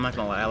I'm not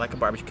gonna lie, I like a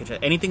barbecue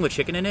chicken. Anything with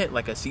chicken in it,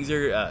 like a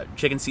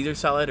chicken Caesar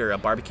salad or a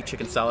barbecue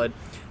chicken salad,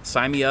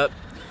 sign me up.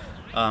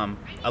 I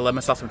love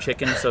myself some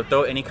chicken, so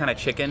throw any kind of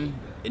chicken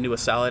into a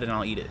salad and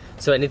I'll eat it.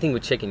 So anything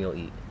with chicken you'll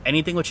eat?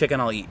 Anything with chicken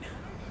I'll eat.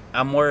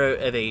 I'm more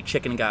of a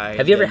chicken guy.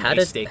 Have you ever had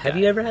a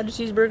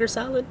cheeseburger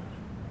salad?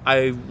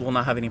 I will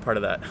not have any part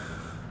of that.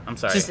 I'm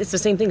sorry. It's the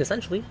same thing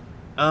essentially.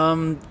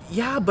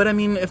 Yeah, but I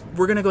mean, if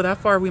we're gonna go that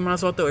far, we might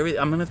as well throw everything.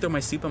 I'm gonna throw my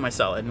soup in my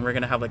salad, and we're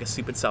gonna have like a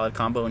soup and salad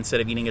combo.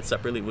 Instead of eating it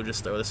separately, we'll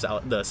just throw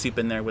the soup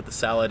in there with the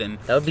salad. And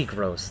that would be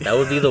gross. That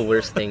would be the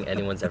worst thing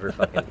anyone's ever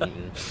fucking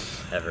eaten,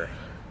 ever.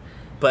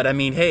 But I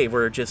mean, hey,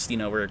 we're just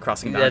we're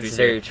crossing boundaries. That's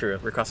very true.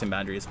 We're crossing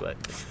boundaries, but.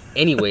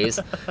 Anyways,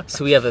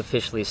 so we have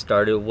officially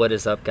started. What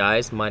is up,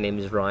 guys? My name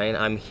is Ryan.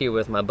 I'm here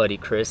with my buddy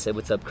Chris. Say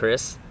what's up,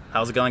 Chris.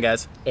 How's it going,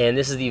 guys? And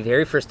this is the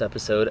very first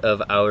episode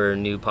of our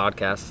new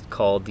podcast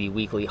called the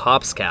Weekly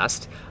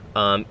Hopscast.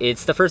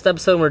 It's the first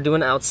episode we're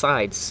doing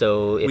outside,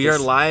 so we are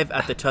live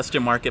at the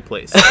Tustin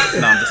Marketplace. No,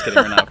 I'm just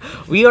kidding. We're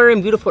not. We are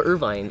in beautiful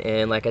Irvine,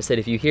 and like I said,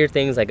 if you hear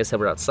things, like I said,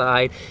 we're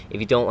outside. If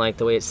you don't like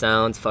the way it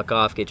sounds, fuck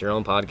off, get your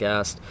own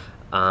podcast.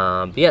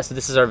 But yeah, so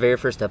this is our very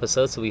first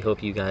episode, so we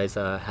hope you guys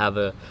have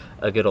a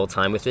good old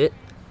time with it.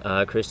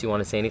 Chris, do you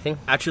want to say anything?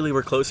 Actually,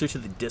 we're closer to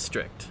the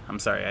district. I'm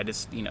sorry,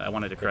 I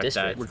wanted to correct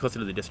that. We're closer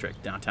to the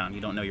district downtown.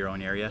 You don't know your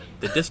own area.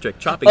 The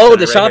district shopping center. Oh,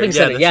 the shopping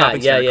center. Yeah.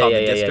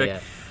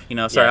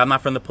 Sorry, I'm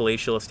not from the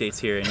palatial estates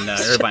here in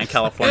Irvine,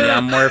 California.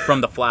 I'm more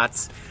from the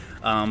flats.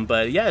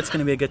 But yeah, it's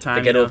going to be a good time.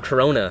 The ghetto of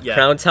Corona. Yeah.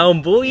 Crown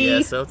Town, boy.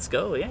 Yeah, so let's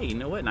go. Yeah, you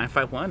know what?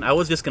 951. I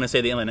was just going to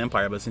say the Inland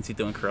Empire, but since you're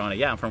doing Corona,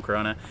 yeah, I'm from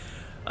Corona.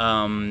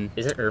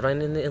 Isn't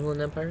Irvine in the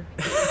Inland Empire?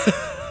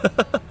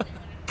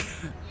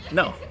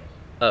 No.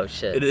 Oh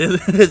shit! It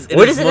is.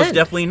 Where does it most end?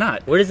 Definitely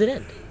not. Where does it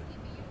end?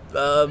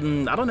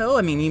 I don't know.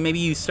 I mean, maybe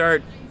you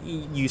started.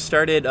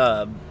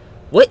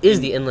 What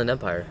is the Inland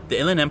Empire? The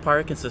Inland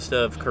Empire consists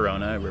of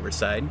Corona,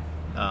 Riverside.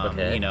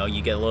 Okay.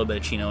 You get a little bit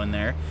of Chino in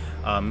there.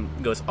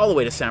 Goes all the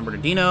way to San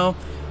Bernardino,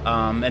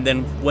 and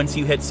then once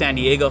you hit San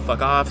Diego,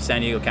 fuck off, San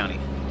Diego County.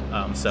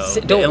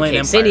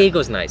 San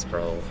Diego's nice,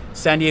 bro.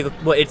 San Diego.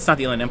 Well, it's not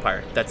the Inland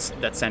Empire. That's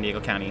San Diego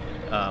County.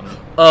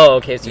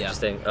 Okay, it's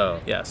interesting. Oh,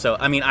 yeah. So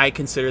I mean, I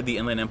consider the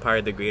Inland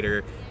Empire the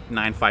greater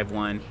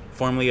 951,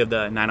 formerly of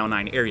the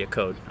 909 area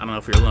code. I don't know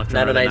if you're looking.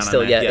 909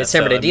 still, yeah. It's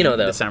San Bernardino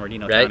though. The San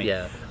Bernardino right? County.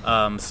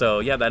 Yeah. So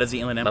yeah, that is the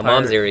Inland Empire. My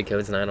mom's area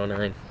code's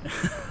 909.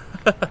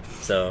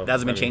 So that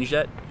hasn't been changed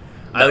yet.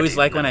 I always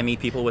when I meet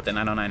people with the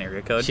 909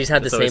 area code. She's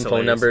had the same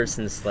phone number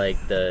since like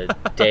the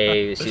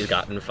day she's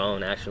gotten the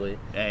phone. Actually,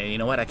 hey, you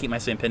know what? I keep my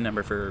same PIN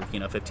number for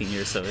 15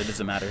 years, so it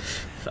doesn't matter.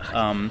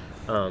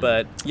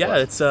 But yeah,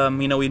 it's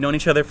we've known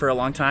each other for a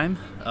long time.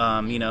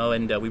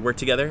 And we work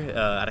together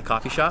at a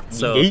coffee shop.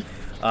 So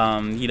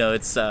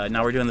it's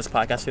now we're doing this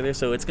podcast together,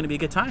 so it's going to be a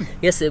good time.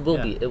 Yes, it will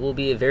be. It will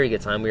be a very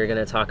good time. We are going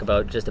to talk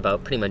about just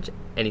about pretty much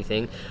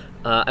anything.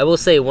 I will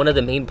say one of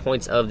the main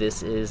points of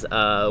this is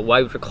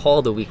why we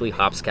call the Weekly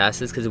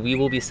Hopscast is because we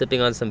will be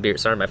sipping on some beer.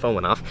 Sorry, my phone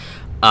went off.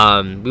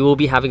 We will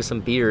be having some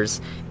beers,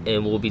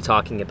 and we'll be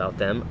talking about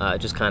them,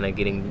 just kind of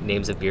getting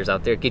names of beers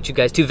out there. Get you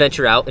guys to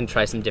venture out and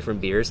try some different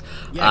beers.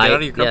 Yeah, get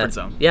out of your comfort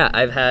zone. Yeah,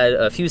 I've had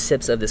a few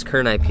sips of this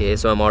Kern IPA,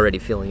 so I'm already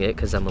feeling it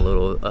because I'm a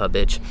little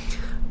bitch.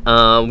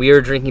 We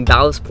are drinking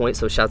Ballast Point,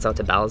 so shouts out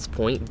to Ballast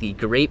Point, the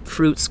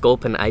Grapefruit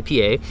Sculpin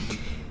IPA.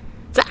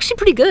 It's actually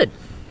pretty good.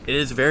 It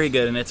is very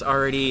good, and it's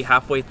already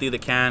halfway through the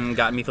can,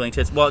 got me feeling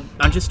tits. Well,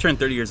 I just turned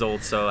 30 years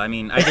old, so, I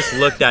mean, I just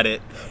looked at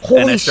it.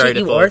 Holy shit,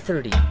 you are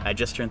 30. I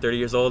just turned 30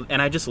 years old,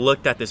 and I just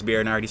looked at this beer,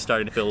 and I already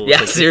started to feel a little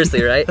tipsy.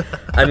 Seriously, right?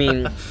 I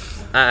mean,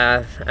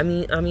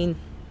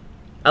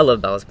 I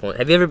love Ballast Point.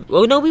 Have you ever?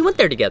 Oh no, we went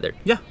there together.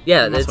 Yeah.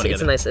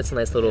 It's a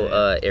nice little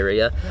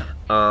area.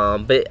 Yeah.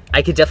 But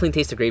I could definitely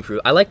taste the grapefruit.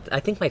 I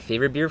think my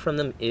favorite beer from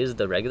them is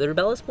the regular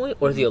Ballast Point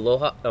or the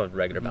Aloha. Oh,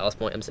 regular Ballast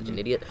Point. I'm such an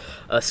idiot.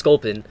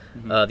 Sculpin.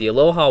 The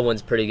Aloha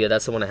one's pretty good.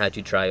 That's the one I had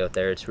you try out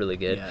there. It's really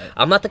good. Yeah.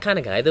 I'm not the kind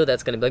of guy though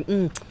that's gonna be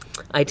like,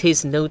 I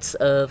taste notes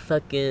of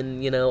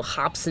fucking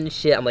hops and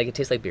shit. I'm like, it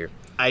tastes like beer.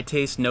 I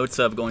taste notes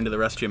of going to the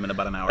restroom in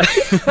about an hour.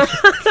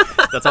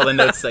 That's all the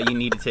notes that you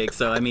need to take.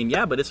 So I mean,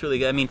 yeah, but it's really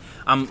good. I mean,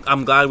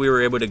 I'm glad we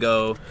were able to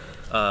go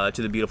to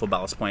the beautiful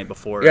Ballast Point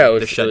before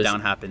the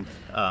shutdown happened.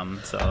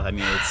 So I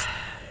mean,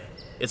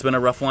 it's been a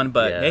rough one,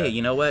 but hey,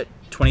 you know what?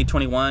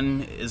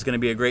 2021 is going to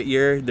be a great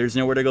year. There's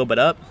nowhere to go but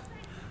up.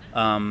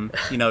 And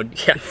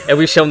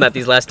we've shown that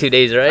these last 2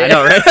 days, right? I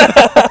know, right?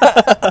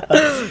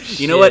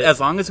 You know what? As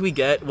long as we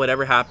get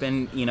whatever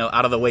happened,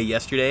 out of the way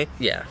yesterday,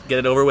 get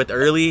it over with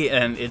early,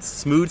 and it's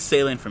smooth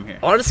sailing from here.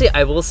 Honestly,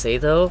 I will say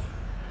though,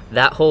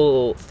 that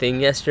whole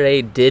thing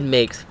yesterday did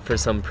make for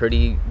some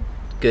pretty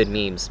good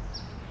memes.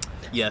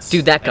 Yes.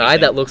 Dude, that guy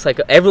that looks like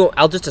everyone.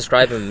 I'll just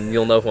describe him and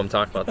you'll know who I'm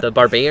talking about. The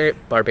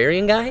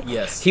barbarian guy?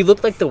 Yes. He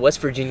looked like the West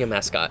Virginia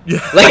mascot.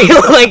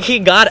 like he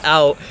got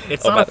out.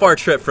 It's not a far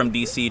trip from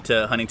DC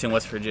to Huntington,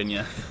 West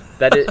Virginia.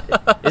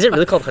 Is it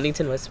really called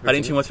Huntington, West Virginia?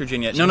 Huntington, West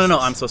Virginia. Jesus. No,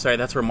 I'm so sorry.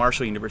 That's where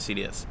Marshall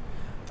University is.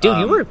 Dude,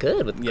 you were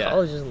good with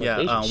colleges and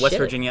locations. West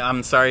Virginia.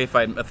 I'm sorry if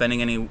I'm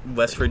offending any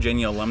West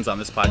Virginia alums on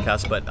this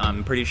podcast, but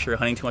I'm pretty sure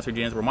Huntington, West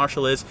Virginia is where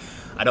Marshall is.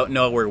 I don't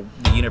know where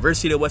the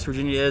University of West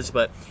Virginia is,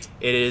 but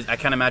it is. I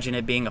can't imagine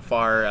it being a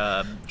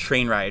far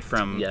train ride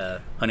from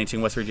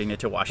Huntington, West Virginia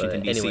to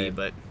Washington, D.C. Anyway,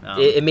 but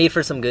it made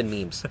for some good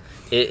memes.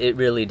 It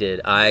really did.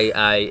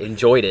 I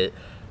enjoyed it.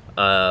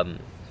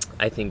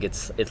 I think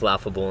it's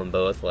laughable in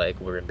both.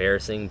 Like, we're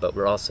embarrassing, but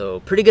we're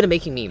also pretty good at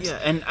making memes. Yeah,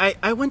 and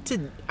I went to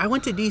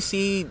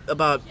DC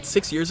about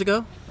 6 years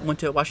ago. I went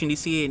to Washington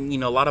DC,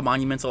 and a lot of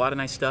monuments, a lot of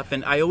nice stuff.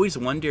 And I always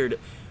wondered,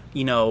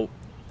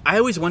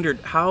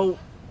 how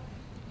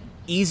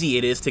easy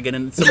it is to get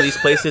in some of these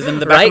places. In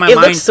the back of my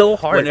mind, looks so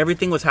hard. When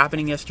everything was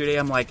happening yesterday,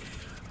 I'm like,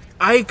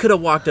 I could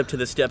have walked up to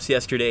the steps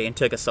yesterday and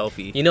took a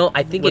selfie.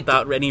 I think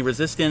without any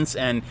resistance,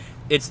 and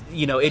it's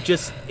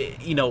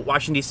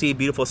Washington DC,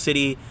 beautiful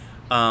city.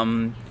 A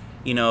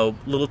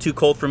little too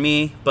cold for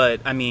me, but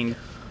I mean,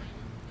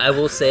 I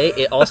will say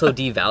it also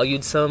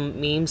devalued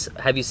some memes.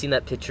 Have you seen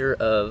that picture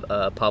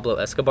of Pablo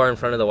Escobar in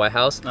front of the White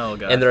House? Oh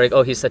god! And they're like,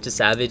 "Oh, he's such a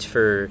savage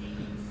for."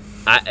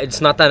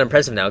 It's not that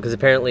impressive now because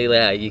apparently,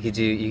 you could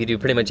do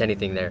pretty much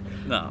anything there.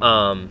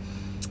 No.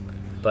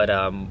 But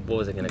what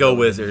was it gonna go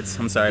Wizards?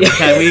 I'm sorry,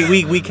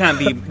 we can't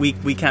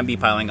be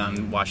piling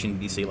on Washington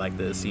D.C. like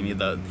this. You mean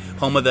the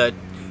home of the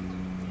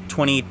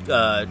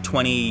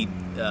 2020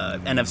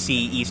 NFC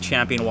East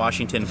champion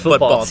Washington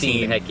football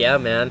team. Heck yeah,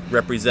 man!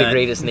 Represent the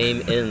greatest name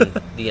in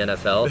the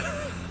NFL.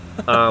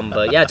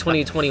 But yeah,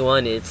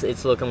 2021.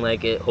 It's looking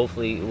like it.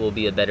 Hopefully, will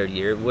be a better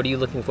year. What are you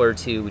looking forward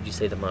to? Would you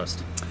say the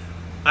most?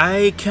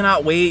 I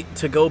cannot wait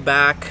to go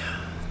back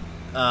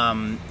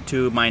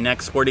to my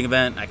next sporting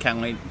event. I can't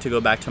wait to go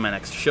back to my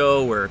next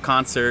show or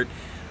concert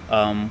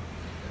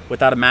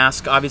without a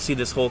mask. Obviously,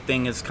 this whole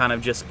thing has kind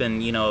of just been,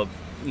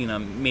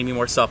 made me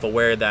more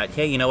self-aware that,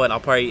 hey, you know what, I'll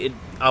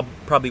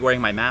probably be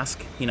wearing my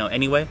mask,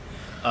 anyway,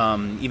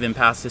 even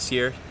past this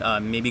year,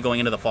 maybe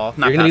going into the fall.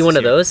 You're gonna be one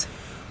of those?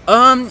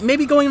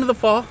 Maybe going into the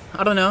fall.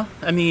 I don't know.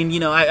 I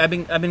mean,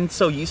 I've been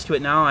so used to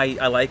it now.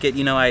 I like it.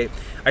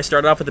 I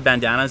started off with the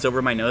bandanas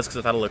over my nose because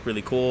I thought it looked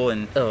really cool.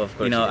 And of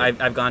course,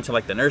 I've gone to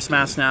like the nurse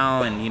mask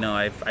now, and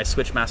I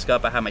switched mask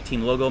up. I have my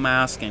team logo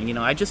mask, and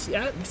I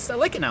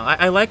like it now.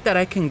 I like that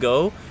I can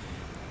go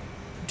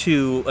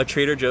to a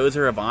Trader Joe's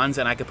or a Vons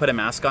and I could put a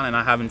mask on and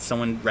not having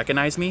someone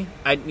recognize me.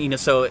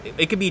 So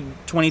it could be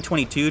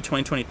 2022,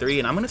 2023,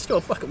 and I'm gonna still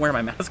fucking wear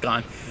my mask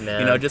on.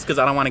 Man. Just because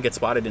I don't want to get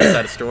spotted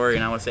inside a store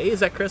and I want to say, hey, is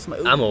that Chris?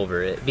 I'm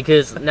over it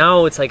because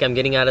now it's like I'm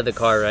getting out of the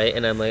car, right,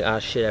 and I'm like, oh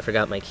shit, I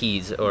forgot my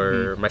keys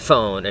or my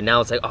phone, and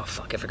now it's like, oh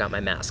fuck, I forgot my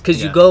mask.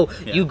 Because you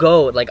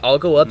go like, I'll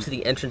go up to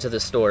the entrance of the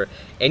store,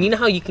 and you know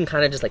how you can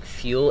kind of just like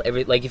feel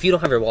like if you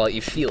don't have your wallet,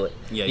 you feel it.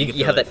 Yeah,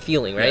 you have that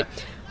feeling, right?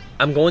 Yeah.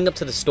 I'm going up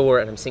to the store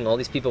and I'm seeing all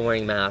these people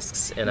wearing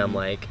masks, and I'm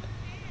like,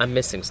 I'm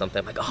missing something.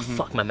 I'm like, oh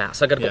fuck, my mask.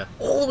 So I gotta go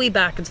all the way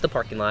back into the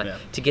parking lot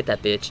to get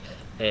that bitch.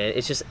 And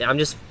I'm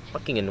just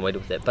fucking annoyed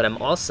with it. But I'm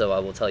also, I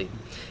will tell you,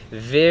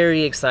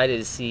 very excited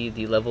to see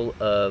the level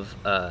of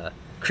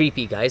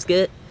creepy guys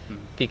get,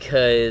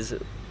 because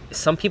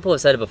some people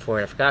have said it before,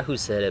 and I forgot who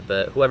said it,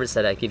 but whoever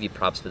said it, I give you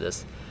props for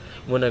this.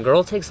 When a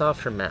girl takes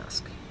off her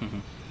mask,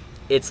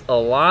 it's a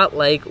lot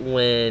like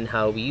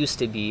how we used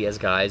to be as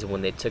guys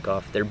when they took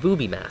off their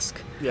booby mask.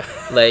 Yeah.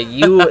 Like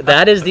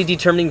that is the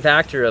determining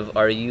factor of,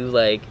 are you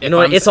like,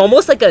 it's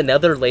almost like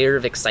another layer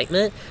of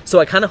excitement. So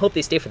I kind of hope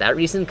they stay for that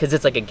reason, because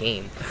it's like a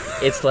game.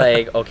 It's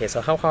like, okay, so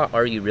how hot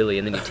are you really?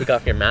 And then you take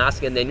off your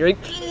mask and then you're like,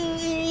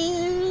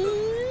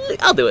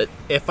 I'll do it.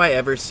 If I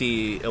ever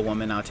see a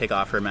woman now take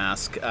off her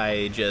mask,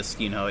 I just,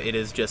 it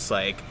is just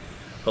like,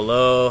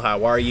 hello,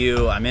 how are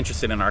you? I'm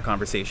interested in our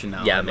conversation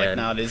now. Yeah, man.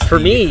 Like, now for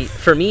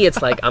me,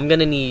 it's like I'm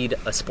gonna need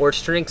a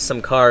sports drink,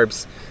 some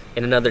carbs,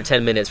 and another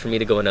 10 minutes for me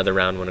to go another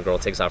round when a girl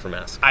takes off her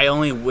mask. I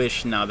only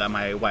wish now that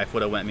my wife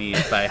would have went me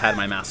if I had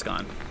my mask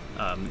on.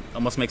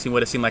 Almost makes me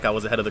would have seemed like I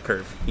was ahead of the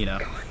curve,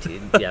 God,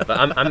 dude. Yeah, but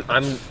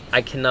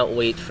I cannot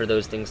wait for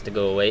those things to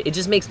go away. It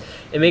just makes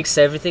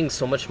everything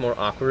so much more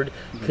awkward,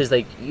 because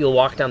like you'll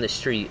walk down the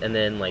street and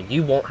then like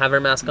you won't have her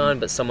mask on,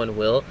 but someone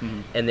will,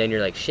 and then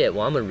you're like, shit,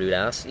 well, I'm a rude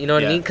ass. You know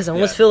what I mean? Because I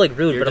almost feel like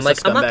rude, you're but I'm like,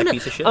 I'm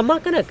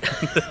not gonna.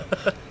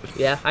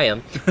 Yeah, I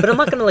am, but I'm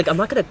not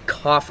gonna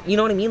cough. You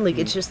know what I mean? Like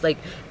it's just like,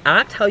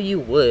 act how you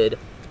would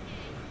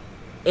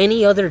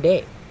any other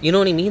day. You know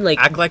what I mean? Like,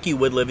 act like you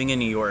would living in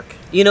New York.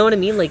 You know what I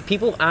mean? Like,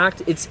 people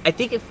act. I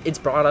think it's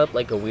brought up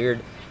like a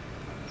weird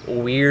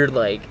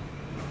like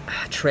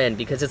trend,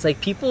 because it's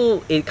like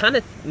people. It kind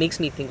of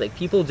makes me think like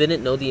people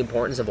didn't know the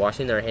importance of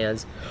washing their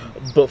hands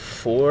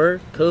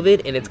before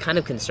COVID, and it's kind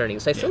of concerning.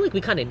 So I feel like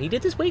we kind of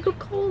needed this wake up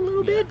call a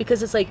little bit,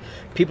 because it's like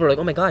people are like,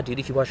 oh my god, dude,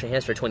 if you wash your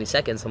hands for 20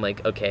 seconds, I'm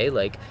like, okay,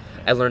 like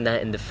I learned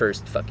that in the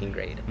first fucking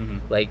grade.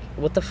 Like,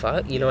 what the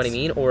fuck? You know what I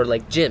mean? Or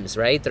like gyms,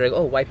 right? They're like,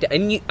 oh, wipe down.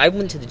 And I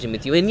went to the gym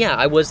with you, and yeah,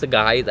 I was the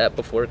guy that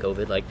before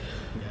COVID, like.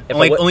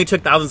 Only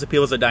took thousands of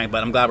people to dying,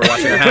 but I'm glad we're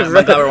washing our hands.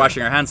 I'm glad we're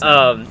washing our hands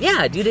now.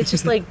 Yeah, dude, it's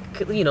just like,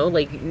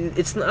 like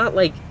it's not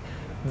like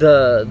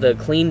the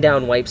clean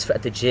down wipes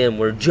at the gym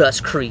were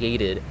just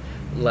created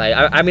Like,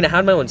 I mean, I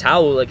had my own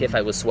towel, like, if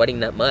I was sweating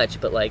that much,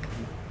 but, like,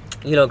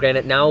 you know,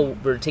 granted, now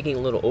we're taking a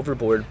little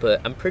overboard,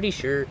 but I'm pretty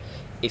sure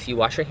if you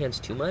wash your hands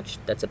too much,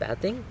 that's a bad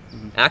thing.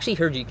 Mm-hmm. I actually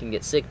heard you can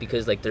get sick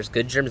because, like, there's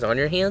good germs on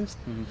your hands,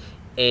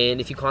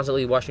 and if you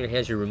constantly washing your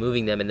hands, you're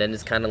removing them, and then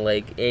it's kind of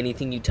like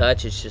anything you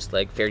touch, it's just,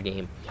 like, fair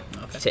game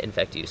to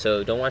infect you.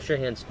 So don't wash your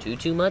hands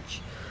too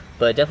much,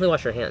 but definitely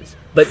wash your hands.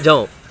 But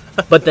don't.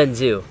 But then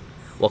do.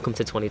 Welcome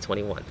to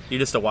 2021. You're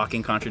just a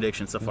walking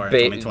contradiction so far in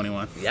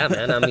 2021. Yeah,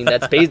 man. I mean,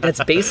 that's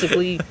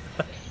basically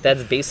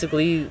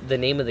the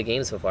name of the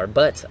game so far.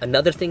 But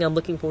another thing I'm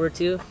looking forward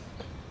to,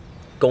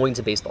 going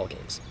to baseball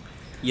games.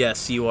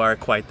 Yes, you are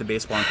quite the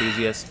baseball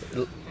enthusiast.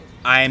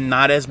 I'm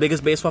not as big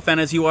a baseball fan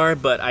as you are,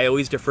 but I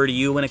always defer to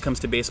you when it comes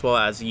to baseball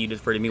as you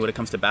defer to me when it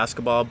comes to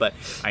basketball. But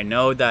I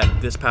know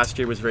that this past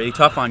year was really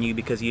tough on you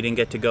because you didn't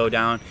get to go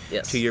down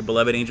to your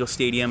beloved Angel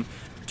Stadium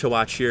to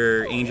watch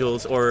your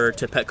Angels, or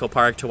to Petco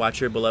Park to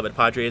watch your beloved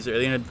Padres. Are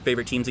there any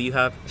favorite teams that you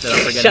have? That I'm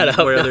forgetting? Shut up.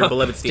 What other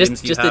beloved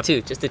stadiums do you have?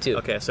 Just the two.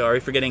 Okay, so are we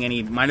forgetting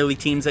any minor league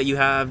teams that you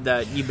have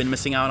that you've been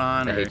missing out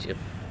on? I hate you.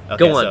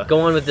 Okay, go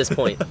on with this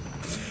point.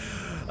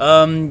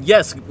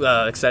 Yes,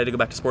 excited to go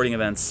back to sporting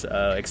events.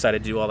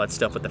 Excited to do all that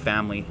stuff with the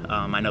family.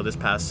 I know this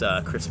past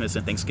Christmas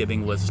and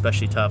Thanksgiving was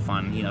especially tough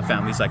on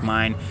families like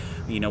mine,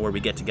 where we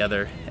get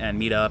together and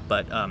meet up.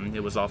 But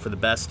it was all for the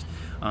best,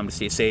 to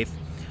stay safe.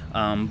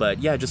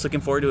 But yeah, just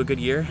looking forward to a good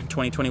year,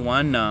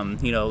 2021.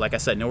 Like I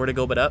said, nowhere to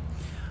go but up.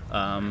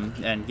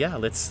 And yeah,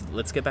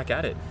 let's get back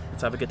at it.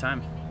 Let's have a good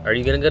time. Are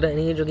you gonna go to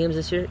any Angel games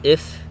this year?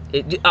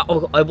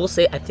 I will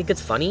say, I think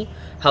it's funny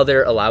how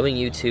they're allowing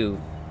you to.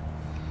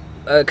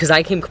 Because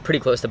I came pretty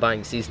close to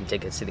buying season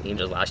tickets to the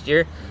Angels last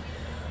year,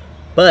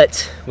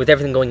 but with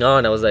everything going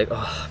on, I was like,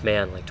 oh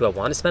man, like, do I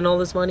want to spend all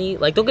this money?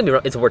 Like, don't get me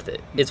wrong, it's worth it.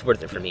 It's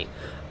worth it for me.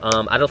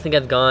 I don't think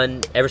I've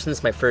gone ever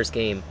since my first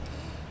game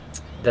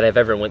that I've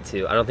ever went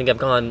to. I don't think I've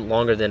gone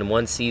longer than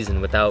one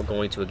season without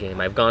going to a game.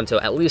 I've gone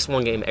to at least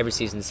one game every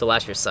season, so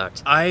last year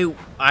sucked. I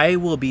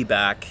will be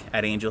back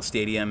at Angel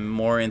Stadium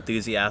more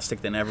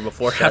enthusiastic than ever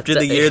before after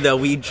the year that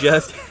we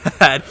just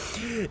had.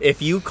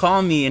 If you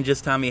call me and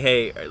just tell me,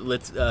 hey,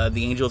 the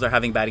Angels are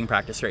having batting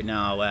practice right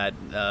now at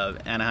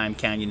Anaheim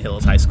Canyon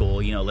Hills High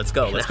School, let's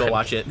go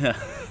watch it.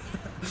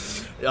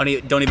 Don't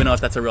even know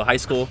if that's a real high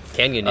school.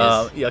 Canyon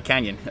is. Yeah,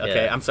 Canyon.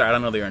 Okay, yeah. I'm sorry, I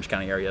don't know the Orange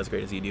County area as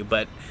great as you do,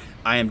 but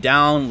I am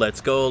down. Let's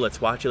go.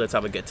 Let's watch it. Let's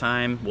have a good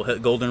time. We'll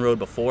hit Golden Road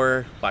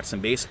before, watch some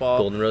baseball.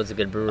 Golden Road's a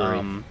good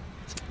brewery.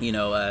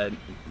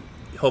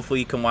 Hopefully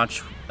you can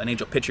watch an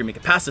Angel pitcher make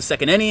it past the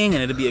second inning,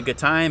 and it'll be a good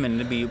time, and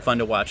it'll be fun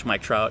to watch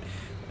Mike Trout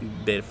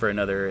bid for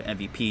another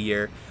MVP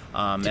year.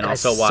 And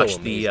also watch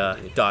the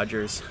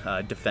Dodgers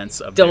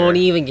defense of Don't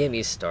even get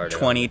me started.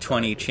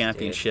 2020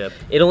 championship.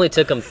 Dude. It only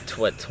took them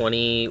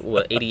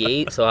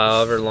 88, so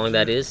however long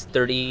that is,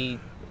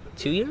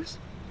 32 years?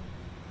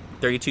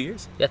 32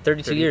 years? Yeah,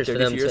 32 years for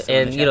them.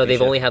 And,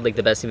 they've only had, like,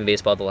 the best team in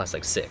baseball the last,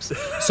 like, 6.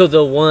 So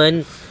the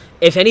one,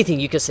 if anything,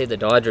 you could say the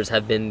Dodgers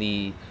have been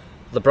the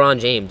LeBron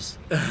James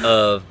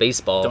of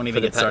baseball. Don't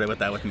even get started with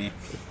that with me.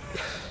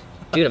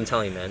 Dude, I'm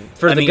telling you, man.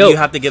 You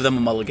have to give them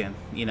a mulligan,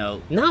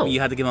 No. You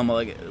have to give them a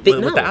mulligan with the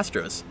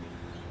Astros.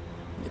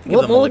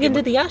 What mulligan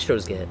did the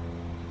Astros get?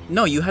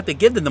 No, you have to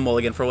give them the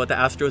mulligan for what the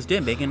Astros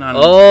did, making on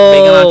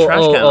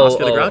trash can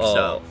Oscar the Grouch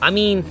style. I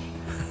mean...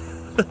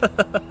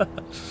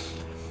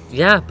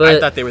 Yeah, but I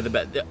thought they were the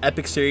best. The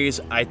Epic Series,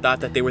 I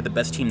thought that they were the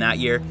best team that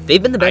year.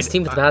 They've been the best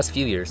team for the past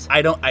few years.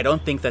 I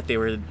don't think that they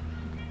were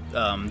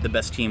the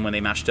best team when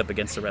they matched up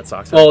against the Red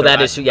Sox. Oh,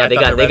 that is true. Yeah, they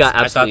got absolutely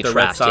trashed. I thought the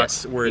Red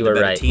Sox were the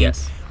better team.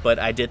 Yes. But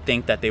I did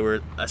think that they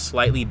were a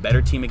slightly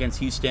better team against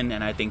Houston,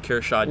 and I think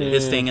Kershaw did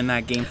his thing in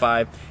that Game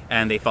 5,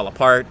 and they fell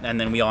apart, and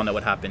then we all know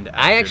what happened after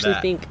I actually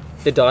think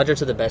the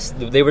Dodgers are the best.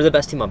 They were the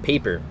best team on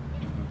paper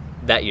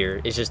that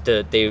year. It's just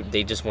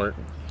they just weren't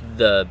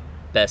the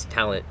best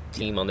talent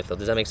team on the field.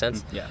 Does that make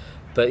sense? Yeah.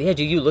 But yeah,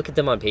 you look at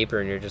them on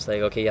paper and you're just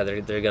like, okay, yeah,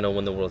 they're gonna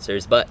win the World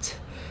Series. But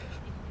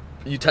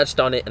you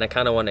touched on it, and I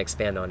kind of want to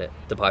expand on it.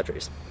 The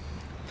Padres.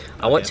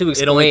 I want to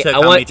explain. It only took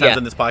how many times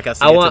in this podcast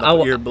to get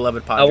to your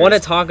beloved Padres. I want to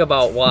talk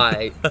about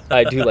why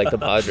I do like the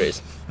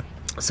Padres.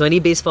 So any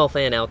baseball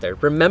fan out there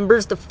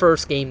remembers the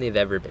first game they've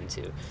ever been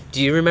to.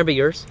 Do you remember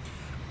yours?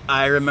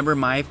 I remember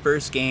my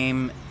first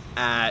game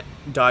at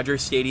Dodger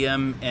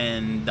Stadium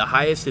in the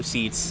highest of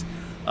seats,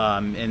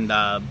 in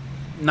the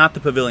not the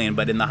pavilion,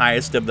 but in the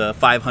highest of the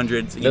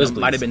 500s.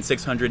 Might have been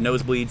 600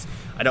 nosebleeds.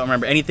 I don't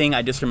remember anything.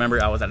 I just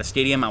remember I was at a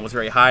stadium. I was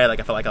very high. Like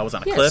I felt like I was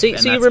on a cliff.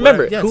 So you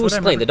remember who was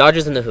playing? The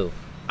Dodgers and the who?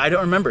 I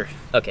don't remember.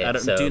 Okay, I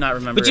do not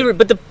remember. But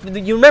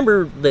you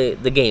remember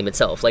the game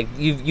itself, like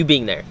you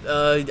being there.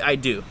 I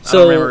do. So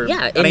I don't remember,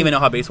 yeah, I don't even know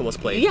how baseball was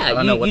played. Yeah, I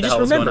don't know what you the just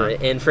hell was remember going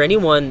on. it. And for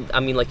anyone, I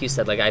mean, like you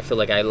said, like I feel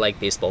like I like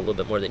baseball a little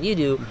bit more than you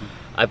do. Mm-hmm.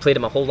 I played it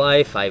my whole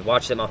life. I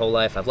watched it my whole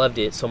life. I've loved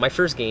it. So my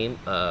first game,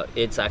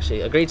 it's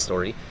actually a great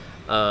story.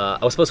 I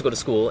was supposed to go to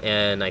school,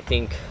 and I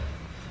think,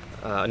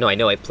 I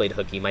know I played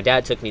hooky. My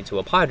dad took me to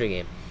a Padre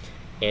game,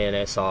 and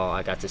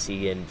I got to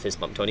see and fist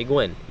bump Tony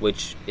Gwynn,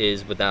 which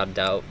is without a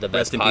doubt the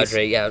best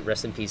Padre. Yeah,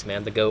 rest in peace,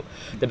 man. The GOAT,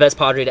 the best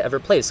Padre to ever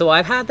play. So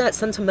I've had that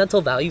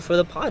sentimental value for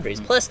the Padres.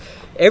 Plus,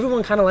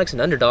 everyone kind of likes an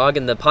underdog,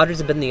 and the Padres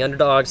have been the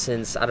underdog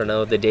since, I don't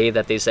know, the day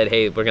that they said,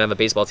 hey, we're gonna have a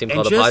baseball team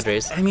called the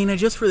Padres. I mean, and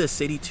just for the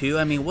city too.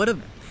 I mean,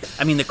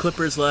 the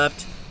Clippers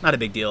left. Not a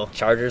big deal.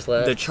 Chargers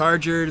left. The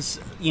Chargers,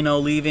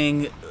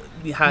 leaving.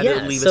 Had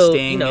to leave a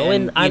sting,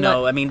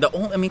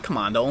 come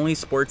on, the only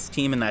sports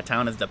team in that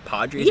town is the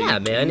Padres. Yeah,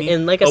 man,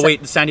 and like I said,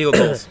 the San Diego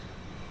Gulls.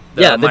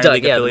 The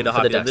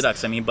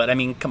Ducks. But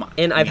come on.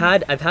 And I've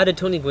had a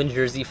Tony Gwynn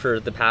jersey for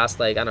the past,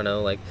 I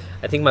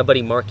think my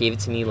buddy Mark gave it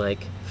to me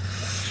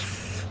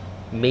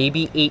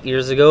maybe 8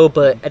 years ago,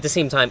 but at the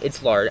same time,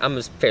 it's large. I'm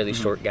a fairly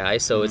short guy,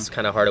 so it's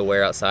kind of hard to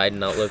wear outside and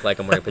not look like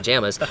I'm wearing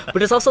pajamas.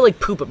 But it's also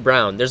poop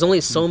brown. There's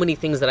only so many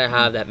things that I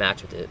have that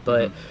match with it,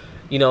 but.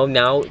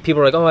 Now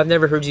people are like, oh, I've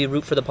never heard you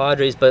root for the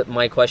Padres, but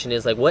my question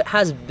is, what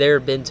has there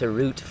been to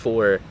root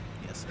for?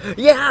 Yes.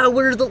 Yeah,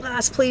 we're the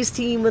last place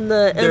team in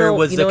the NL. There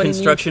was the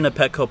construction of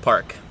Petco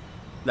Park.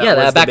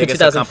 That back in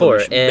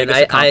 2004, and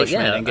I try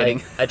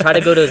to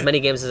go to as many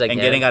games as I can.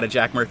 And getting out of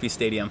Jack Murphy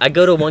Stadium. I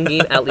go to one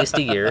game at least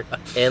a year,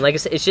 and like I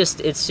said,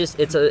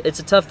 it's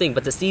a tough thing.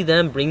 But to see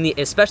them bring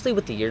especially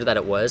with the year that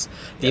it was,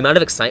 the amount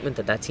of excitement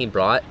that team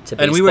brought to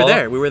baseball. And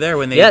we were there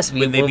when they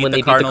beat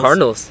the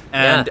Cardinals.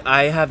 And yeah.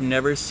 I have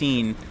never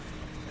seen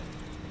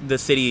the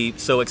city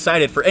so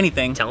excited for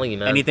anything. I'm telling you,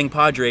 man. Anything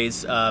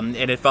Padres, and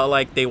it felt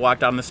like they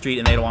walked out on the street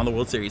and they won the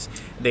World Series.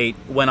 They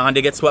went on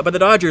to get swept by the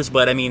Dodgers,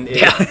 but I mean,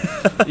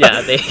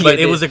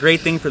 it was a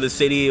great thing for the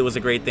city. It was a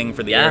great thing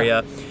for the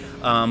area.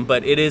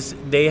 But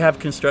they have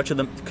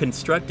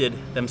constructed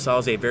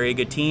themselves a very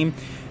good team,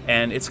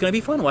 and it's going to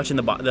be fun watching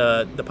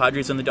the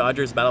Padres and the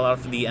Dodgers battle out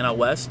for the NL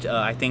West.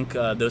 I think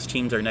those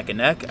teams are neck and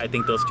neck. I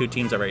think those two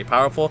teams are very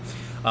powerful.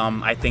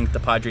 I think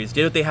the Padres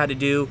did what they had to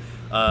do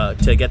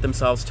to get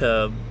themselves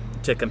to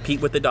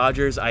compete with the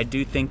Dodgers. I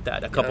do think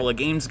that a couple of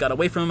games got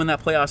away from them in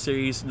that playoff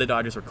series. The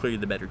Dodgers were clearly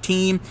the better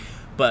team,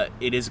 but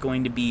it is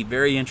going to be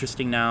very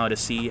interesting now to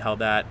see how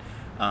that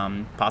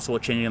possible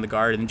changing of the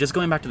guard. And just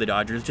going back to the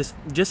Dodgers,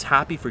 just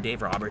happy for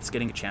Dave Roberts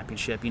getting a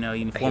championship.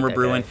 Former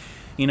Bruin.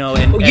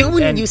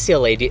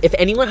 UCLA. If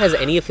anyone has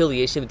any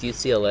affiliation with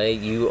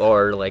UCLA, you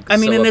are and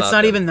it's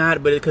not even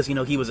that, but because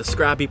he was a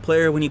scrappy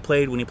player when he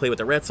played with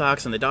the Red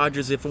Sox and the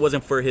Dodgers. If it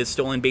wasn't for his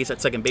stolen base at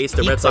second base,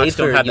 the Red Sox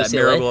don't have that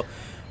miracle.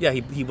 Yeah,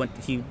 he played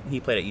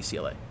at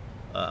UCLA.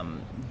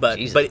 But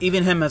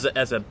even him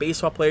as a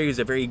baseball player, he's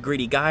a very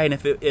gritty guy. And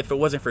if it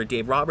wasn't for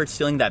Dave Roberts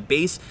stealing that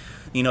base,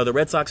 the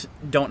Red Sox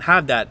don't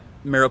have that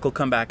miracle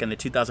comeback in the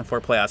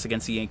 2004 playoffs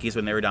against the Yankees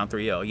when they were down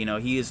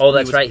 3-0. He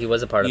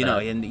was a part of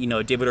that. And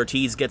David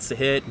Ortiz gets the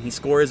hit and he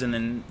scores, and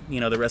then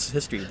the rest is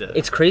history.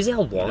 It's crazy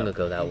how long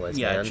ago that was.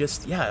 Yeah,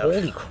 man.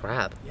 Holy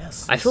crap.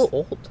 Yes, I feel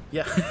old.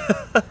 Yeah,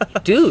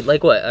 dude.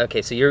 What?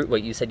 Okay, so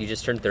you said you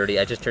just turned 30.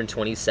 I just turned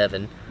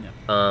 27.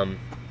 Yeah.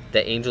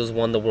 The Angels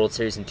won the World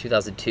Series in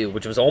 2002,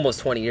 which was almost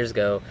 20 years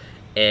ago,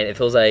 and it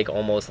feels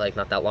almost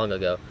not that long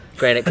ago.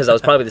 Granted, because I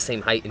was probably the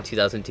same height in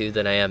 2002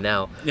 than I am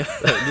now. Yeah,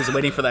 just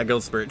waiting for that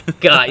growth spurt.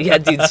 God, yeah,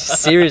 dude,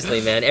 seriously,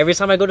 man. Every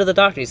time I go to the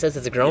doctor, he says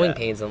it's growing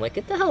pains. I'm like,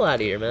 get the hell out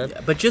of here, man.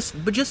 Yeah, but just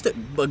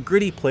a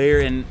gritty player,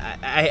 and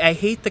I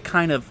hate the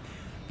kind of,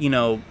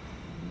 the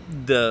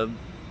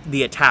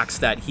attacks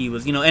that he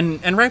was,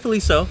 and rightfully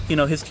so.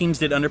 His teams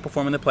did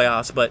underperform in the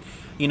playoffs, but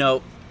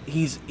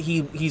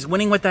he's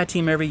winning with that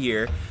team every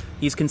year.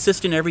 He's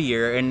consistent every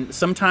year, and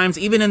sometimes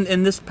even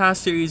in this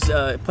past series,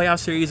 playoff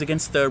series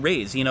against the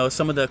Rays,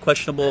 some of the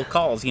questionable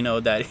calls,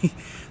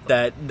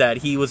 that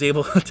he was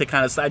able to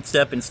kind of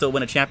sidestep and still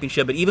win a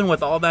championship. But even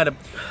with all that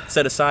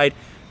set aside,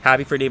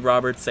 happy for Dave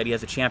Roberts that he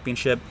has a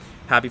championship.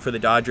 Happy for the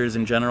Dodgers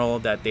in general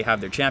that they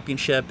have their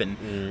championship, and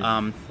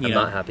I'm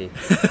not happy.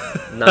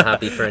 Not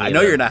happy for any. I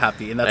know you're not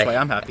happy, and that's why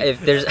I'm happy.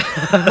 If there's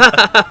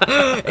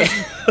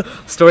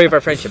story of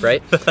our friendship,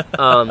 right?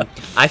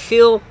 I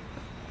feel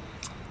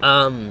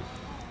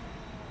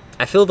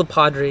the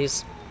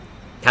Padres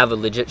have a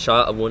legit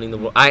shot of winning the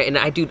World.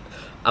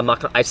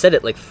 I said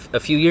it a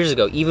few years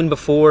ago, even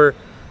before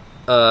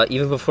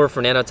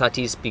Fernando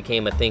Tatis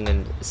became a thing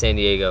in San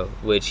Diego,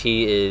 which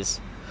he is.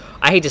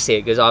 I hate to say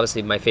it because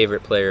obviously my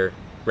favorite player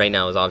right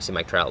now is obviously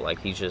Mike Trout.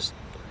 He's just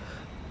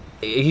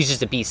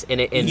a beast.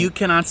 And you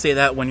cannot say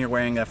that when you're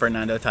wearing a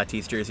Fernando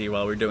Tatis jersey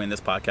while we're doing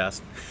this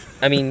podcast.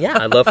 I mean, yeah,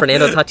 I love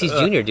Fernando Tatis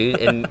Jr., dude.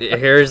 And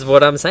here's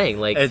what I'm saying: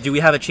 do we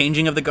have a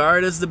changing of the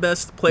guard as the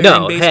best player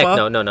in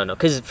baseball? No.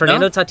 Because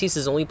Fernando Tatis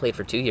has only played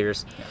for 2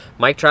 years.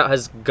 Mike Trout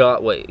has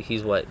got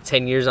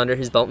 10 years under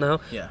his belt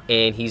now. Yeah.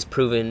 And he's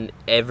proven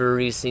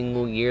every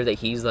single year that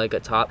he's a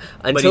top.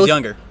 But he's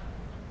younger.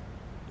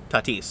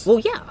 Tatis. Well,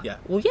 yeah.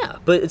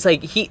 But it's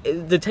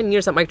the 10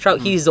 years that Mike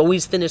Trout, he's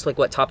always finished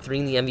top 3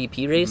 in the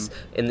MVP race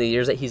in the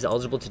years that he's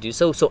eligible to do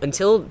so. So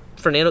until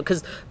Fernando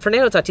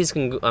Tatis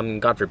can,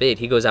 God forbid,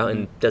 he goes out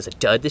and does a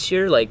dud this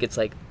year.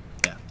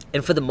 Yeah.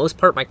 And for the most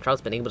part, Mike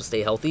Trout's been able to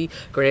stay healthy.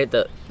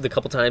 Granted, the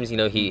couple times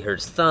he hurt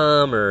his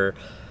thumb or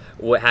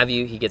what have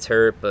you. He gets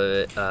hurt,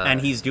 but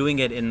and he's doing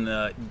it in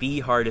the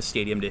hardest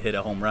stadium to hit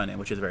a home run in,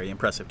 which is very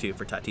impressive too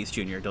for Tatis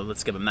Jr.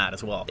 Let's give him that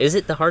as well. Is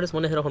it the hardest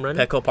one to hit a home run?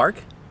 Petco Park.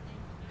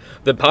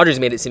 The Padres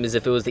made it seem as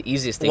if it was the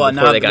easiest thing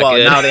before they got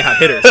good. Now they have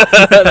hitters.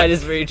 That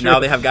is very true. Now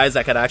they have guys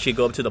that could actually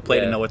go up to the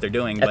plate and know what they're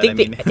doing. I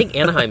think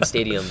Anaheim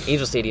Stadium,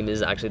 Angel Stadium,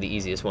 is actually the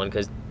easiest one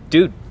because,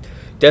 dude,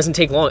 doesn't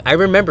take long. I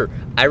remember.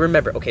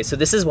 Okay, so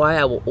this is why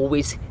I will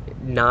always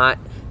not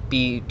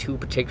be too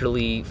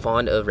particularly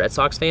fond of Red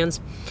Sox fans.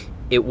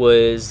 It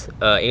was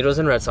Angels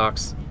and Red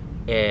Sox,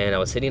 and I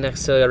was sitting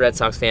next to a Red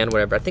Sox fan,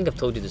 whatever. I think I've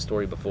told you the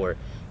story before,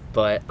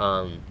 but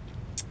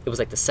it was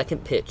like the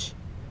second pitch,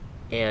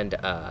 and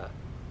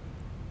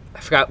I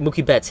forgot,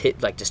 Mookie Betts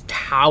hit like just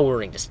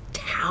towering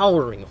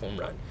home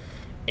run.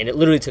 And it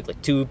literally took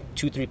like two,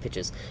 3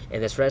 pitches.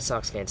 And this Red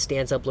Sox fan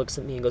stands up, looks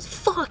at me, and goes,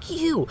 "Fuck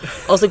you!"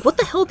 I was like, "What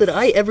the hell did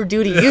I ever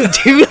do to you,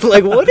 dude?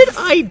 Like, what did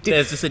I do?"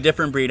 It's just a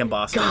different breed in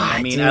Boston. God,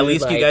 I mean, dude, at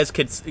least like, you guys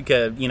could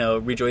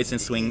rejoice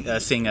and sing Don't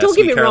Sweet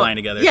get me Caroline wrong.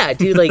 together. Yeah,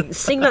 dude, like,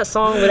 sing that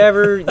song,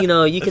 whatever.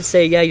 You could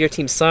say, yeah, your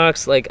team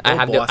sucks. Like, I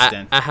have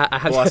Boston.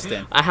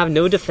 I have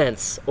no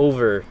defense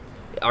over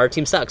our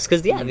team sucks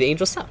because the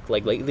Angels suck.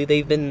 Like, lately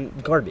they've been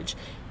garbage.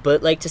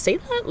 But, like, to say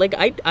that, like,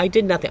 I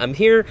did nothing. I'm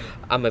here.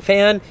 I'm a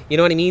fan. You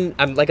know what I mean?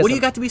 What do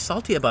you got to be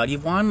salty about?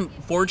 You've won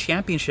 4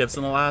 championships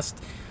in the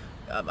last,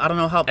 I don't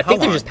know how I think long.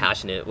 they're just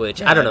passionate,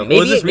 which, I don't know.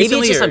 Maybe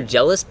it's just I'm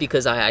jealous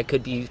because I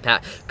could be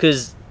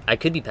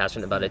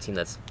passionate about a team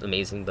that's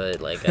amazing, but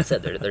like I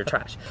said, they're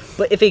trash.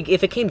 But if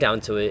it came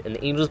down to it and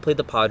the Angels played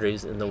the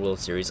Padres in the World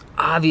Series,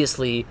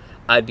 obviously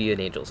I'd be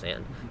an Angels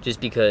fan just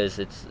because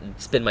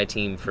it's been my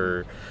team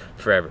for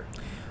forever.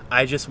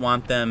 I just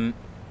want the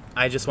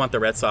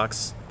Red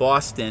Sox,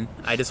 Boston.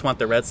 I just want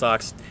the Red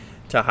Sox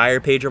to hire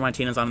Pedro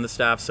Martinez on the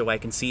staff so I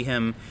can see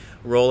him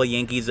roll a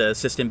Yankees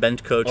assistant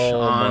bench coach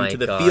onto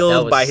the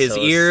field by his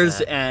ears,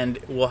 sad. And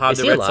we'll have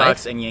the Red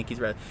Sox and Yankees.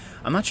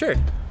 I'm not sure.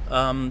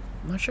 I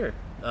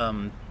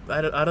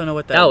don't know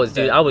what that was,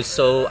 dude.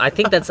 I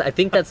think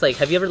that's like.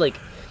 Have you ever like?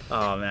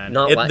 Oh man,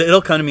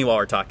 it'll come to me while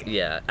we're talking.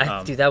 Yeah,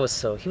 dude, that was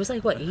so. He was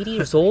like what, 80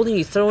 years old, and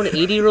he's throwing an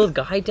 80-year-old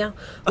guy down.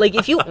 Like,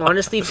 if you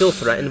honestly feel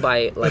threatened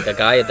by like a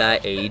guy at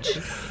that age,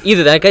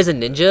 either that guy's a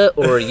ninja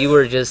or you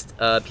are just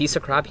a piece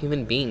of crap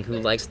human being who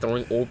likes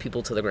throwing old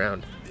people to the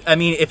ground. I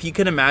mean, if you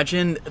can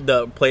imagine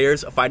the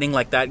players fighting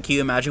like that, can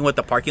you imagine what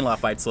the parking lot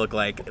fights look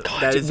like?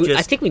 God, that is just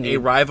I think we need a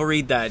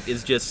rivalry that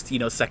is just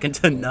second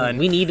to none.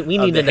 We need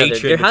another.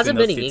 There hasn't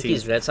been a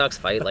Yankees Red Sox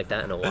fight like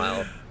that in a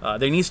while.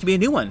 There needs to be a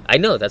new one. I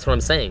know, that's what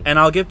I'm saying. And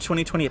I'll give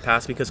 2020 a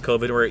pass because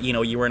COVID, where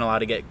you weren't allowed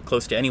to get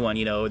close to anyone.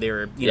 They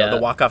were the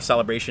walk-off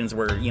celebrations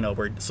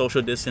were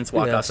social distance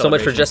walk-off. So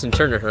much for Justin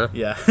Turner, huh?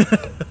 Yeah.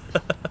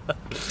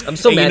 I'm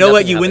so mad. You know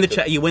what? You win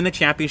the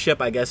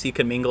championship. I guess you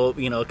can mingle.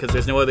 Because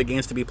there's no other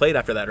games to be played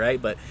after that,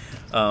 right? But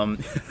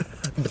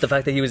but the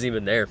fact that he was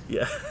even there.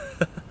 Yeah.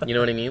 You know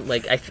what I mean?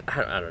 Like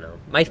I don't know.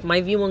 My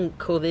view on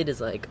COVID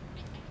is like,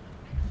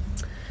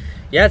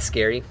 yeah, it's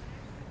scary.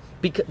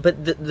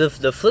 But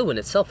the flu in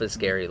itself is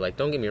scary. Like,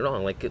 don't get me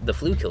wrong. Like, the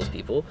flu kills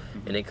people,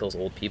 and it kills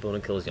old people,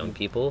 and it kills young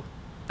people.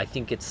 I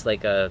think it's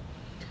like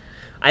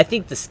I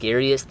think the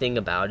scariest thing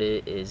about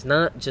it is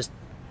not just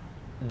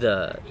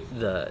the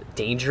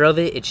danger of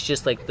it. It's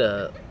just like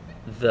the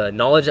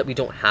knowledge that we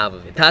don't have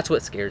of it. That's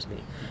what scares me.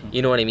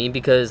 You know what I mean?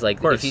 Because like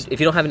if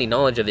you don't have any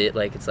knowledge of it,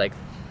 like it's like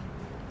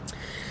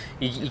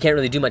you can't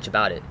really do much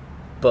about it.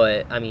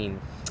 But I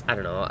mean, I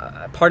don't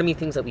know. Part of me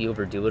thinks that we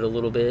overdo it a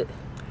little bit.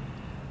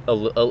 A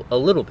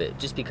little bit,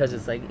 just because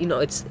it's like,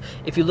 it's,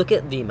 if you look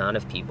at the amount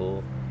of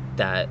people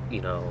that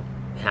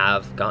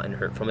have gotten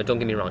hurt from it, don't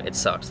get me wrong, it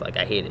sucks. Like,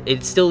 I hate it.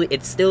 It's still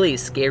a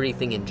scary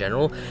thing in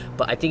general,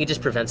 but I think it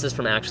just prevents us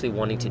from actually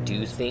wanting to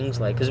do things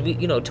like, because we,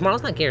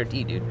 tomorrow's not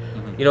guaranteed, dude.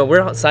 Mm-hmm.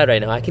 We're outside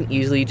right now. I can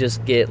easily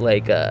just get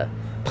like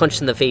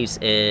punched in the face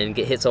and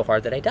get hit so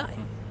hard that I die.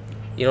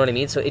 You know what I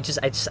mean? So I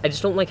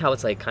just don't like how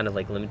it's like kind of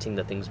like limiting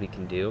the things we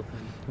can do,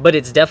 but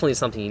it's definitely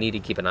something you need to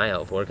keep an eye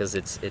out for because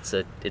it's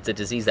a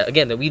disease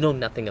that we know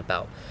nothing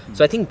about.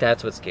 So I think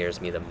that's what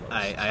scares me the most.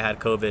 I had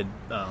COVID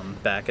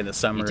back in the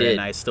summer, and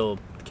I still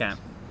can't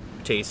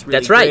taste. Really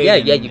that's right.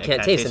 Great, yeah, you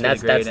can't taste, and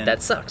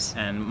that sucks.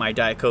 And my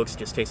Diet Cokes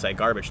just taste like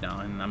garbage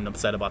now, and I'm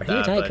upset about that. Are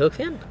you a Diet Coke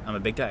fan? I'm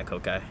a big Diet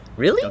Coke guy.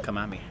 Really? Don't come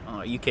at me. Oh,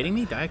 are you kidding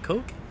me? Diet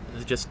Coke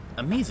is just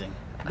amazing.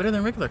 Better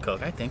than regular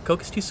Coke, I think.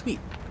 Coke is too sweet.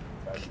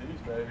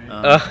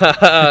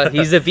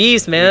 He's a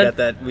beast, man.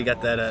 We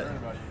got that.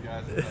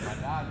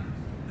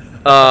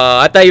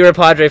 I thought you were a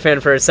Padre fan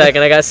for a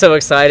second. I got so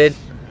excited.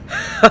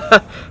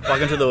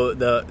 Welcome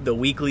to the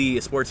weekly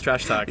sports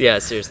trash talk. Yeah,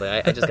 seriously.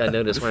 I just got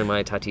noticed wearing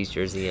my Tatis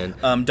jersey.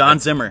 And Don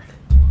Zimmer.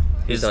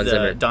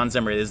 Zimmer? Don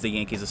Zimmer is the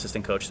Yankees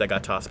assistant coach that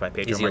got tossed by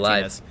Pedro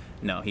Martinez. Alive?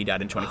 No, he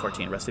died in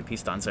 2014. Rest in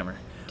peace, Don Zimmer.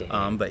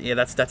 But yeah,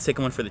 that's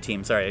taking one for the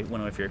team. Sorry, one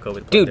of my favorite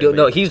COVID players. Dude,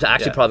 no, he's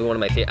actually probably one of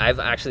my favorite. I've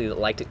actually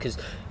liked it because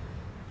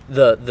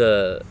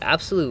the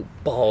absolute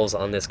balls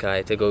on this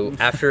guy to go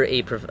after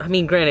I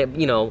mean, granted,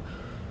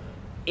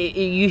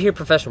 you hear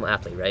professional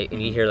athlete, right?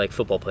 And you hear like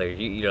football player,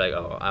 you're like,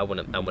 oh, I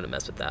wouldn't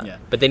mess with that. Yeah.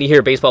 But then you hear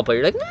a baseball player,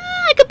 you're like, nah,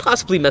 I could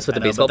possibly mess with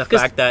the baseball. But the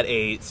fact that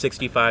a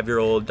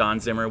 65-year-old Don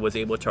Zimmer was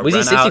able to was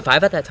he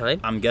 65 at that time?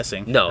 I'm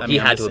guessing. No, he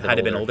had to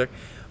have been older.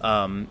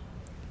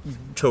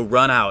 To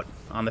run out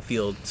on the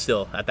field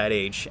still at that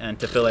age and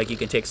to feel like you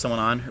can take someone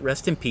on,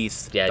 rest in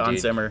peace, Don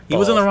Zimmer. He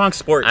was in the wrong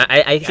sport.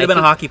 I should have been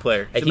a hockey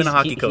player. Should have been a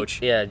hockey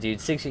coach. Yeah, dude.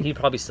 He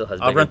probably still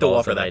has. I'll rent the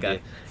wall for that guy.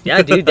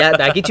 Yeah, dude.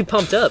 That gets you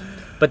pumped up.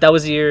 But that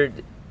was the year.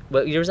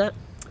 What year was that?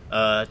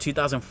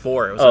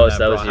 2004. It was so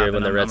that was the year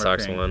when the Red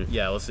Sox won.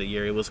 Yeah, it was the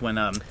year. It was when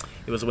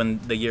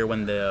the year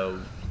when the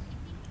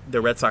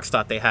Red Sox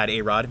thought they had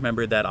A-Rod.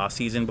 Remember that off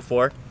season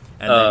before,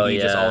 and then he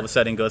just all of a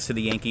sudden goes to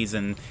the Yankees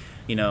and.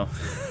 I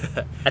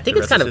think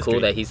it's kind of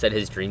cool that he said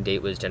his dream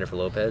date was Jennifer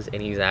Lopez,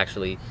 and he's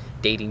actually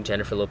dating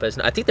Jennifer Lopez.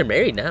 I think they're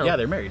married now. Yeah,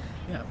 they're married.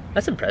 Yeah,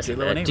 that's impressive.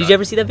 Did you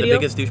ever see that video? The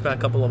biggest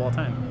douchebag couple of all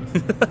time.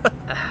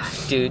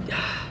 Dude,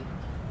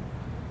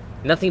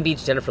 nothing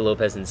beats Jennifer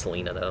Lopez and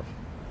Selena, though.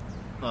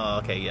 Oh,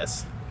 okay,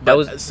 yes. That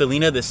was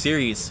Selena the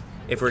series.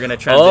 If we're gonna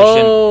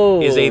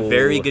transition, is a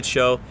very good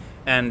show,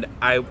 and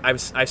I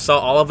saw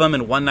all of them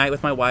in one night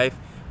with my wife.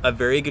 A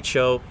very good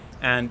show.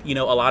 And,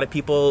 a lot of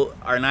people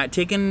are not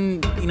taking,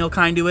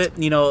 kind to it,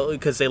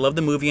 because they love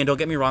the movie. And don't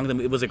get me wrong,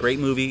 it was a great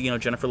movie,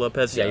 Jennifer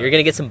Lopez. Yeah, you're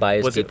going to get some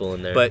biased people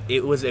in there. But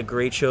it was a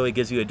great show. It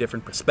gives you a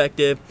different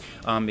perspective.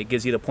 It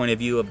gives you the point of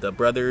view of the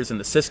brothers and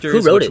the sisters.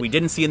 Who wrote it? We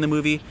didn't see in the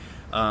movie.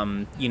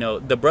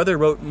 The brother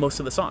wrote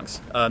most of the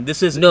songs.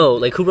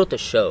 Who wrote the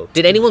show?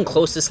 Did anyone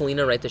close to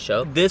Selena write the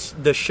show?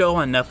 The show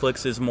on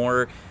Netflix is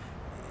more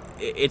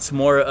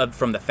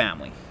from the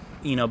family.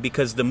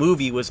 Because the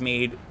movie was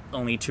made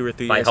only 2 or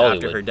 3 years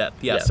after her death.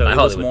 Yeah, so it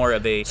was more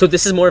of a... So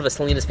this is more of a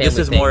Selena's family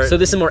thing. So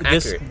this is more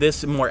accurate. This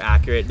is more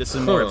accurate. This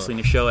is more of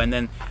Selena's show. And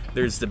then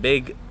there's the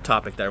big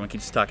topic that everyone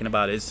keeps talking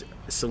about is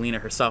Selena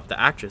herself, the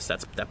actress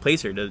that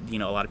plays her. A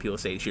lot of people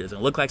say she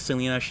doesn't look like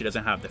Selena. She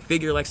doesn't have the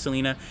figure like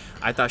Selena.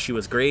 I thought she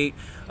was great.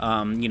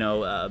 And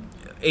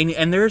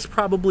there's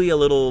probably a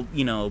little,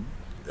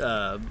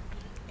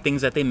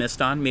 things that they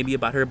missed on maybe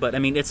about her, but I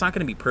mean it's not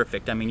going to be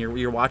perfect. I mean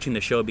you're watching the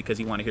show because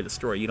you want to hear the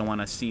story. You don't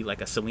want to see like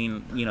a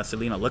Selena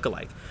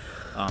lookalike.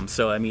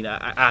 So I mean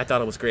I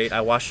thought it was great. I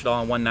watched it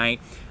all in one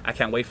night. I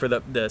can't wait for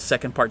the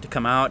second part to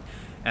come out,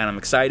 and I'm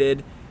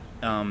excited.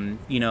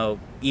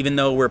 Even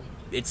though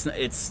it's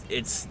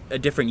a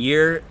different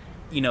year,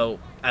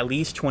 at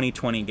least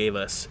 2020 gave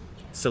us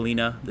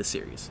Selena the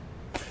series.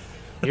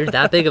 You're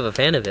that big of a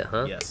fan of it,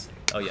 huh? Yes.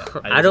 Oh yeah.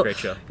 It's a great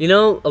show.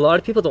 A lot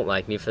of people don't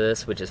like me for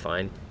this, which is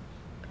fine.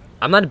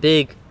 I'm not a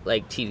big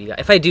TV guy.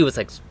 If I do, it's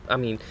I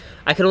can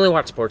only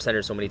watch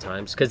SportsCenter so many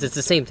times because it's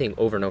the same thing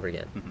over and over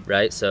again,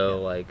 right?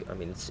 So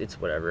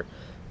it's whatever.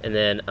 And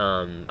then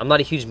I'm not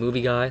a huge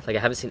movie guy. I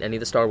haven't seen any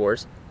of the Star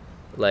Wars.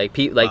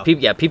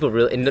 People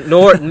really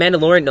nor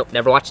Mandalorian. No,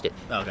 never watched it.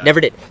 Okay. Never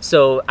did.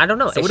 So I don't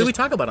know. So what do we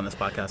talk about on this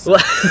podcast?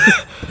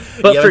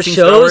 But for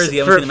shows,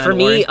 for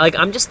me,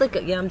 I'm just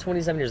I'm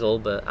 27 years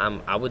old, but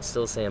I would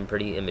still say I'm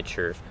pretty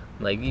immature.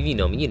 You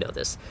know me, you know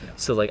this. Yeah.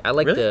 So I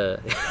like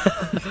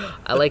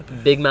I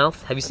like Big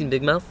Mouth. Have you seen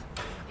Big Mouth?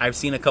 I've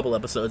seen a couple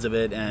episodes of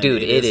it, and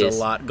dude, it is a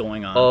lot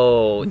going on.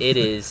 Oh, it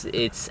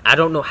is. I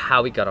don't know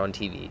how it got on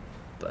TV,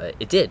 but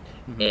it did,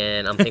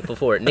 and I'm thankful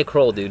for it. Nick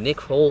Kroll, dude. Nick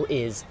Kroll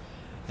is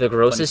the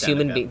grossest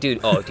human being.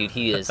 Dude,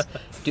 he is.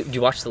 Do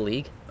you watch The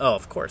League? Oh,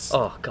 of course.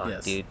 Oh, God,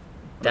 yes. Dude.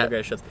 That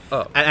great shows.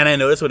 Oh. And I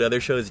noticed what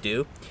other shows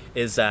do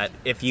is that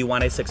if you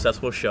want a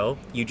successful show,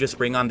 you just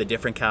bring on the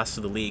different casts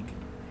of The League.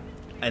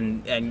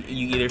 And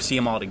you either see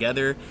them all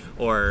together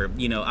or,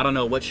 I don't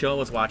know what show I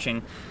was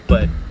watching,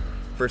 but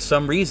for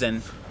some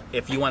reason,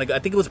 if you want to go, I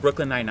think it was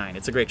Brooklyn Nine-Nine.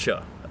 It's a great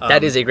show.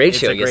 That is a great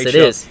show. Yes, it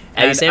is.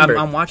 Andy Samberg.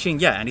 I'm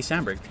watching, Andy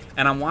Samberg.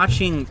 And I'm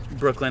watching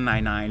Brooklyn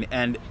Nine-Nine,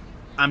 and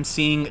I'm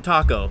seeing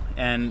Taco.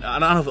 And I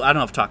don't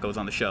know if Taco was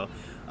on the show.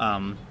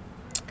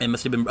 It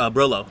must have been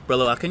Brolo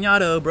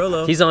Alcanado.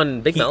 Brolo. He's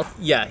on Big Mouth.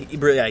 Yeah,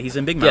 he's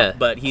in Big Mouth,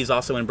 but he's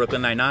also in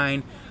Brooklyn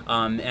Nine-Nine.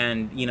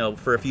 And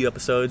for a few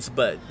episodes,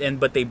 but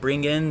they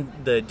bring in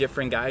the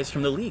different guys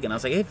from the league, and I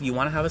was like, hey, if you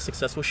want to have a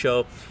successful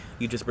show,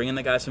 you just bring in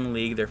the guys from the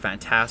league. They're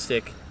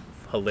fantastic,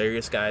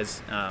 hilarious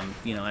guys,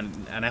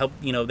 and I hope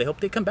they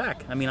hope they come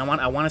back. I mean, I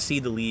want to see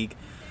the league.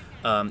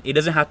 It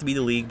doesn't have to be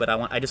the league, but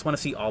I just want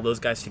to see all those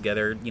guys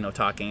together,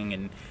 talking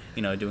and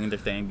doing their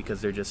thing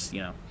because they're just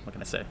what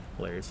can I say,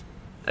 hilarious.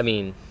 I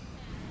mean,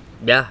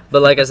 yeah,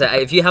 but like I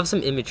said, if you have some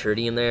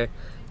immaturity in there,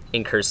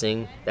 in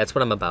cursing, that's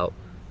what I'm about.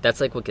 That's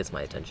what gets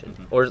my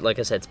attention. Or like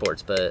I said,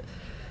 sports. But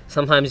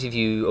sometimes if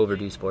you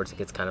overdo sports, it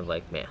gets kind of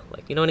man.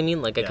 You know what I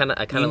mean? I kind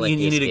of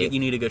you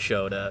need a good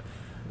show to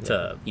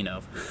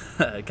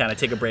kind of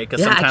take a break.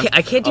 Cause sometimes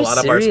I can't do a lot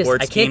serious. Of our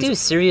sports I can't teams, do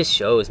serious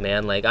shows,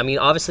 man.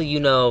 Obviously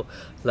the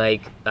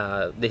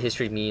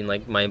history of me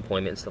and my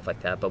employment and stuff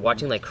like that. But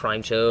watching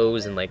crime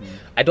shows and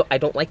I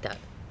don't like that.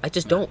 I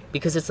just don't,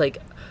 because it's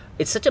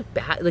it's such a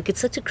bad,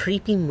 it's such a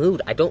creepy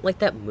mood. I don't like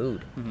that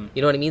mood.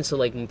 You know what I mean? So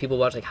when people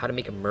watch How to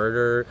Make a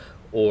Murder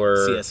or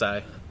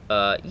CSI.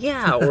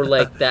 Yeah, or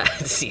like that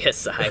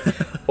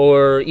CSI,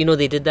 or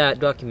they did that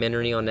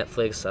documentary on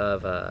Netflix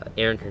of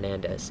Aaron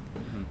Hernandez.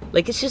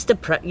 Like it's just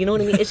you know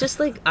what I mean? It's just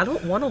like I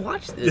don't want to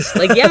watch this.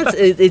 Like yeah,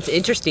 it's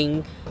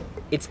interesting,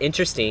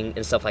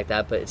 and stuff like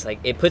that. But it's like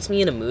it puts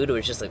me in a mood where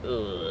it's just like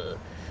ugh.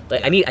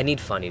 Like I need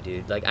funny,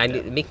 dude. Like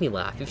make me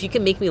laugh. If you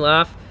can make me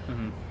laugh,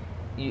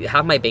 you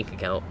have my bank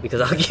account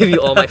because I'll give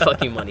you all my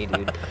fucking money,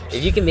 dude.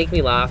 If you can make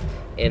me laugh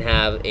and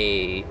have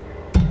a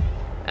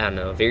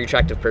very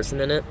attractive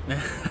person in it.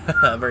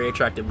 A very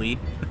attractive lead.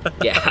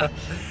 Yeah.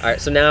 All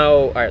right. So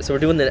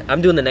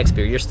I'm doing the next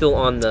beer. You're still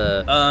on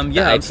the. The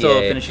I'm still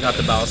finishing off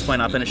the Ballast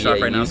Point. I'll finish it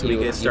off right now so we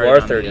get started. You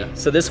are 30.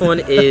 So this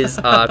one is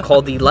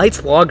called the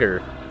Lights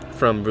Lager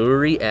from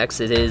Brewery X.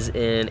 It is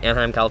in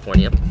Anaheim,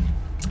 California.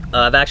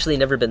 I've actually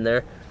never been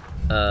there.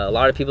 A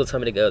lot of people tell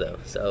me to go though.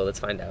 So let's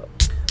find out.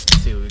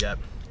 Let's see what we got.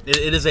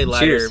 It is a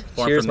lighter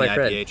form Cheers, from the my IPA.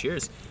 friend.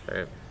 Cheers. All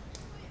right.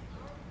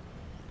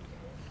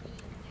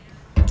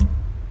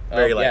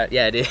 Very light.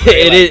 Yeah,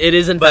 it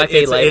is in fact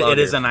a light lager. It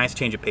is a nice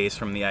change of pace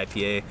from the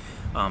IPA.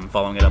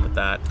 Following it up with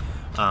that,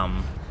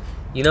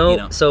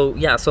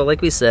 So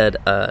like we said,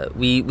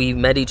 we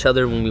met each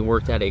other when we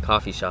worked at a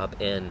coffee shop,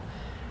 and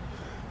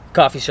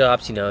coffee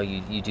shops,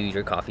 you do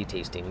your coffee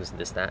tastings,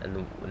 this, that,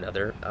 and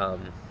another.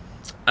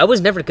 I was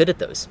never good at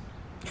those.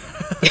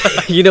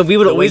 We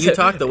would always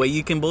talk, the way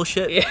you can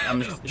bullshit. Yeah.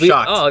 I'm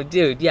shocked. Oh,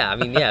 dude, yeah. I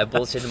mean, yeah,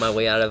 bullshitting my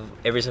way out of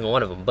every single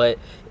one of them, but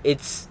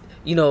it's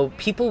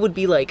people would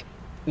be like.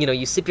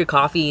 You sip your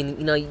coffee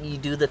and you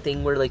do the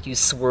thing where like you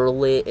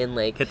swirl it and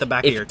like hit the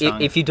back of your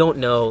tongue. If you don't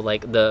know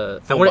like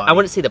I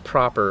wouldn't say the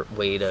proper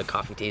way to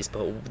coffee taste,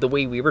 but the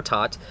way we were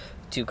taught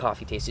to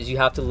coffee taste is you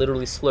have to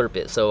literally slurp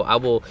it. So I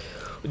will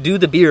do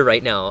the beer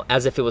right now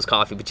as if it was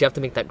coffee, but you have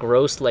to make that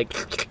gross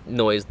like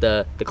noise,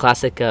 the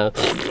classic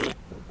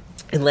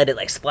and let it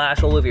like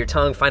splash all over your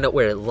tongue, find out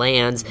where it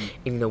lands.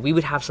 And we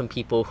would have some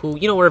people who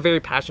were very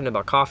passionate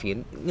about coffee,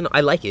 and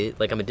I like it,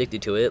 like I'm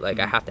addicted to it, like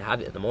I have to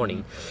have it in the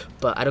morning.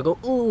 But I don't go,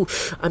 ooh,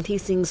 I'm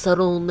tasting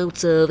subtle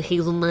notes of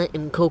hazelnut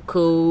and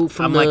cocoa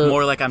from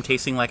more like I'm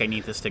tasting like I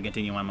need this to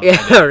continue on my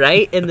yeah,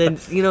 right. And then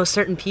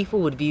certain people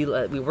would be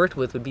we worked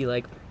with would be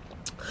like,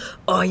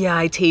 oh yeah,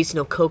 I taste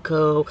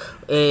cocoa,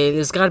 and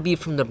it's got to be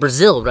from the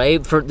Brazil, right?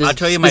 I'll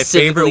tell you my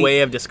favorite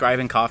way of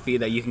describing coffee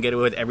that you can get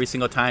away with every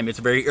single time. It's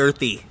very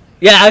earthy.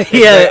 Yeah. I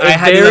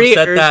had to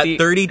said that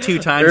 32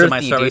 times earthy, in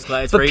my Starbucks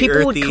class. It's but very people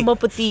earthy. Would come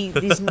up with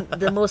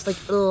the most like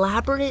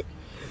elaborate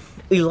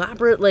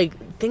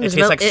like things. It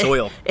tastes like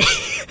soil.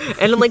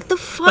 And I'm like, the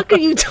fuck are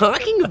you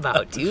talking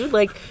about, dude?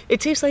 Like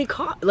it tastes like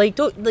like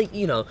don't like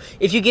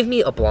if you give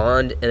me a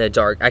blonde and a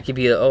dark, I could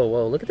be oh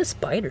whoa, look at this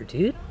spider,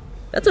 dude.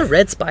 That's a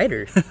red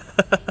spider.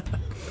 I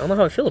don't know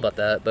how I feel about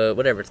that, but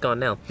whatever, it's gone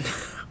now.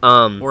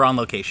 We're on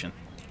location.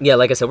 Yeah,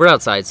 like I said, we're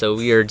outside, so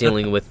we are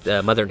dealing with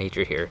Mother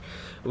Nature here.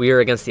 We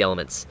are against the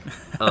elements.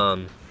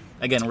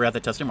 Again, we're at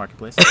the Tustin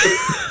Marketplace.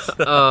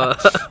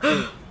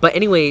 But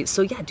anyway,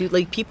 so yeah, dude,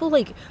 like people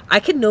like I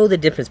can know the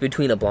difference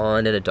between a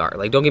blonde and a dark.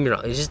 Like, don't get me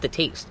wrong, it's just the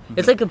taste.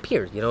 It's like a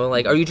beer,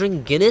 like are you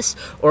drinking Guinness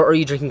or are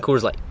you drinking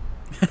Coors Light?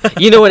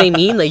 You know what I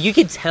mean? Like you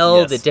can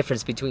tell the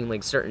difference between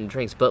like certain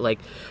drinks, but like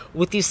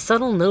with these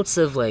subtle notes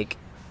of like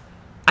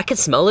I can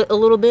smell it a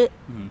little bit,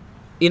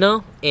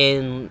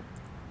 and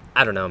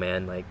I don't know,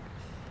 man. Like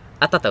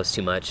I thought that was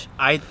too much.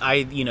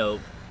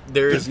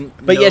 There's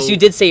but yes, you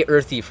did say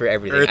earthy for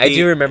everything. Earthy, I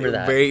do remember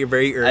that. Very,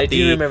 very earthy. I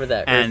do remember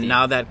that. And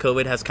now that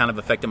COVID has kind of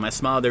affected my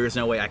smell, there is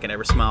no way I can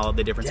ever smell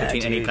the difference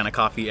between any kind of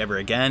coffee ever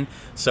again.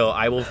 So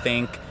I will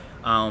think,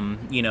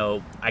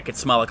 I could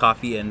smell a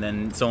coffee and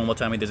then someone will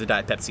tell me there's a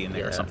Diet Pepsi in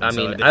there or something. I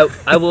mean,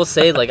 I will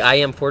say, like, I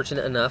am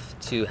fortunate enough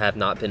to have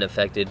not been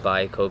affected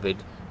by COVID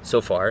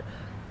so far.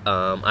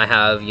 I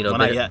have,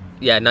 not yet.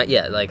 Yeah, not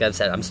yet. Like I've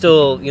said, I'm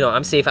still,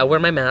 I'm safe. I wear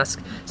my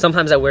mask.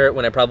 Sometimes I wear it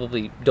when I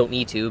probably don't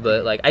need to,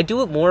 but like I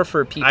do it more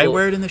for people. I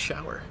wear it in the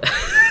shower.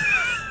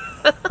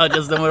 I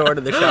just don't wear it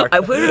in the shower. I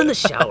wear it in the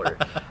shower.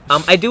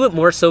 I do it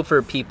more so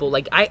for people.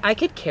 Like I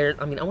could care.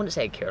 I mean, I wouldn't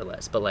say I care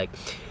less, but like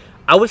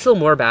I would feel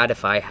more bad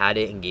if I had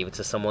it and gave it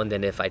to someone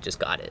than if I just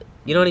got it.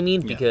 You know what I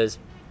mean? Yeah. Because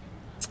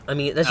I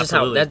mean that's just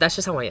how that's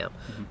just how I am.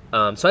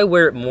 Mm-hmm. So I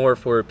wear it more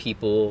for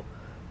people.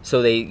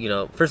 So they,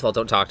 first of all,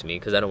 don't talk to me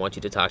because I don't want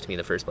you to talk to me in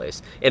the first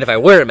place. And if I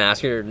wear a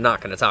mask, you're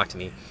not going to talk to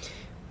me.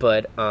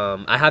 But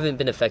I haven't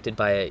been affected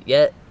by it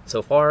yet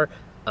so far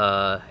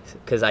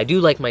because I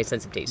do like my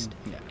sense of taste.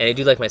 Yeah. And I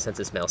do like my sense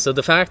of smell. So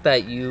the fact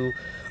that you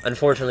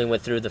unfortunately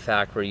went through the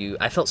fact where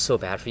I felt so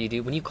bad for you,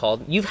 dude. When you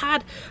called,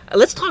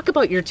 let's talk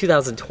about your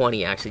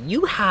 2020, actually.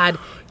 You had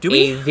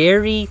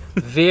very,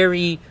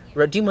 very...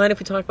 Do you mind if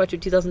we talk about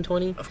your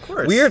 2020? Of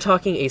course. We are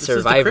talking a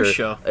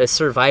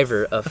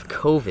survivor of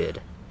COVID.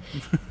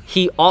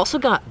 He also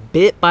got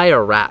bit by a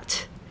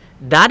rat.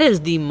 That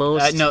is the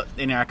most... no,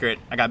 inaccurate.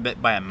 I got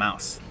bit by a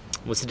mouse.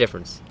 What's the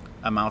difference?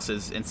 A mouse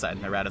is inside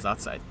and a rat is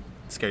outside.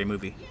 Scary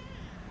movie.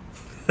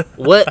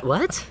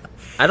 What?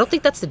 I don't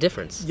think that's the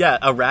difference. Yeah,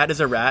 a rat is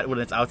a rat. When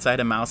it's outside,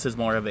 a mouse is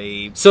more of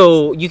a...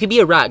 So you could be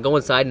a rat, go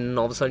inside, and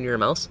all of a sudden you're a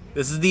mouse?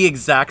 This is the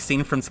exact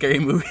scene from Scary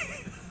Movie.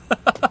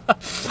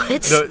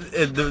 What?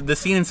 The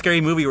scene in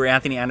Scary Movie where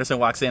Anthony Anderson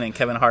walks in and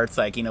Kevin Hart's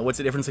like, what's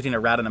the difference between a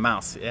rat and a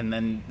mouse? And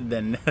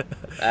then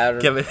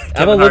Kevin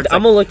Hart's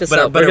I'm gonna look this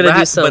up. But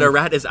a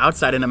rat is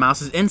outside and a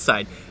mouse is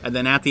inside. And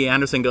then Anthony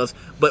Anderson goes,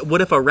 but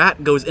what if a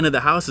rat goes into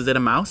the house? Is it a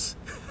mouse?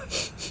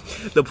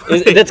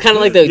 That's kind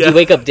of like you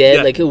wake up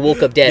dead, like who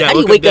woke up dead. Yeah, How do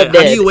you wake up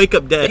dead? How do you wake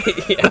up dead?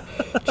 Yeah.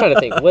 I'm trying to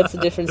think. What's the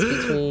difference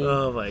between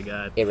oh my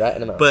god, a rat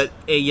and a mouse? But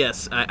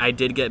yes, I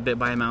did get bit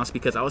by a mouse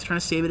because I was trying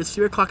to save it. It's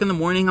 3 o'clock in the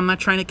morning. I'm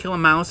not trying to kill a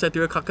mouse at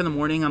 3 o'clock in the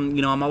morning.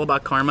 I'm all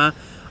about karma.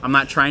 I'm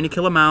not trying to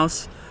kill a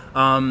mouse.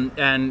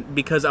 And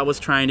because I was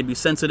trying to be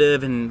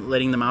sensitive and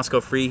letting the mouse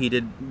go free, he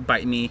did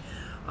bite me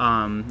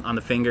on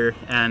the finger.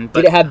 But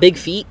did it have big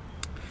feet?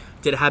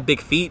 Did it have big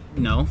feet?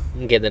 No.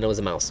 Okay, then it was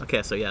a mouse.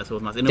 Okay, so yeah, so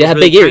it was a mouse. And did it have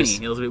big ears?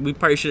 We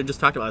probably should have just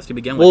talked about this to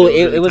begin with. Well,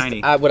 it was tiny.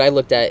 What I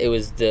looked at, it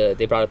was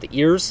they brought up the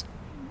ears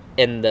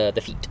and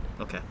the feet.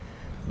 Okay.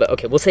 But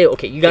okay, we'll say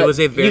you got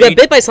you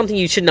bit by something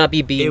you should not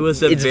be being. It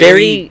was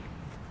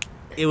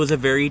It was a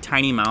very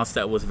tiny mouse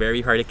that was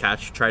very hard to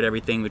catch. We tried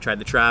everything. We tried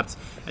the traps,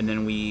 and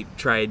then we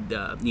tried.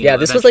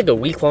 This was like a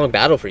week-long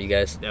battle for you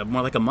guys. Yeah,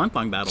 more like a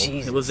month-long battle.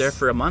 Jesus. It was there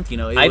for a month. It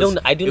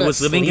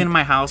was living in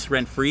my house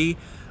rent-free.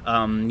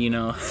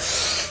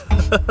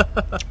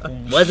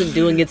 Wasn't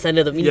doing its end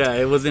of the meat. Yeah,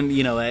 it wasn't.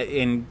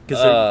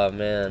 Because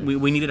man,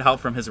 we needed help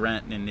from his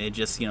rent, and it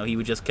just he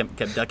would just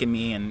kept ducking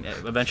me, and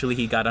eventually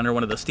he got under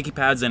one of those sticky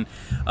pads and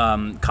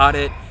caught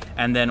it.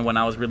 And then when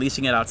I was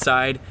releasing it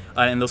outside,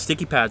 and those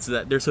sticky pads,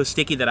 they're so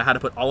sticky that I had to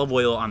put olive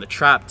oil on the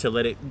trap to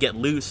let it get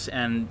loose.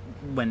 And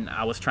when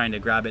I was trying to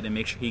grab it and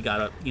make sure he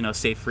got up,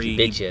 safe free,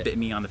 he bit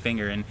me on the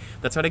finger, and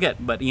that's what I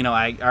get. But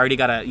I already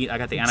got I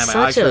got the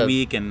antibiotics for a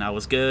week, and I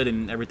was good,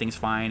 and everything's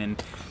fine.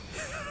 And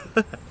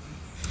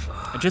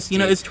just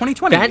it's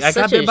 2020. I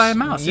got bit by a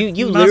mouse.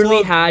 You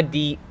literally had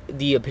the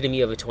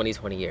epitome of a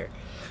 2020 year.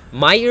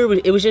 My year,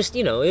 it was just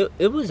it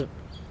was.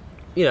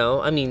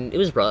 it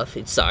was rough.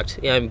 It sucked.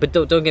 Yeah, but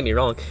don't get me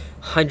wrong.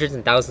 Hundreds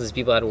and thousands of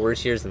people had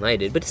worse years than I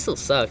did, but it still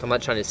sucked. I'm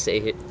not trying to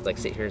sit here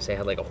and say I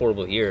had a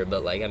horrible year,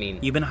 but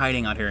you've been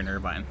hiding out here in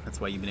Irvine. That's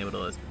why you've been able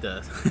to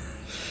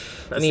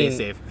stay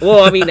safe.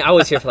 Well, I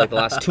was here for the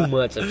last 2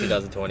 months of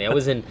 2020. I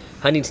was in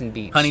Huntington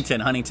Beach.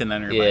 Huntington,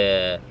 and Irvine.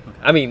 Yeah.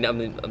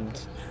 Okay.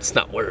 It's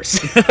not worse.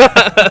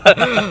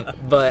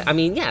 But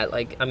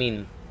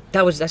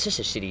that's just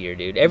a shitty year,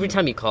 dude. Every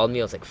time you called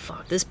me, I was like,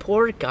 fuck, this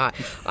poor guy.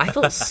 I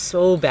felt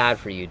so bad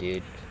for you,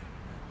 dude.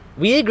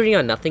 We agree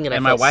on nothing, and I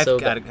felt so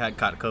bad. And my wife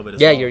caught COVID as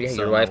well. Yeah,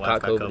 your wife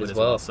caught COVID as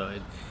well. So,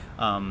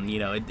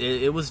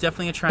 it was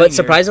definitely a trying But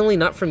surprisingly,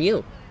 not from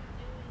you.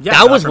 Yeah,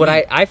 that was what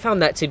I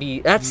found that to be.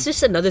 That's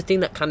just another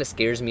thing that kind of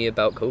scares me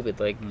about COVID.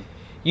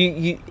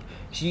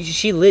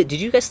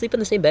 Did you guys sleep in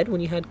the same bed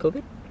when you had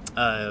COVID?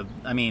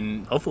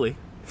 Hopefully.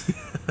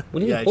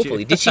 What do you mean,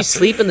 hopefully? Did she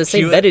sleep in the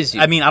same bed as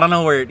you? I don't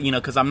know where,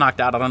 because I'm knocked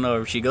out. I don't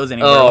know if she goes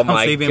anywhere. Oh,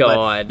 my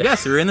God. But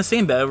yes, we're in the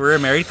same bed. We're a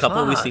married couple.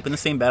 Fuck. We sleep in the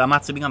same bed. I'm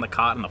not sleeping on the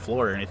cot on the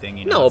floor or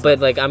anything. No, but,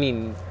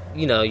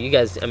 you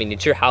guys,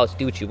 it's your house.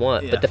 Do what you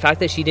want. Yeah. But the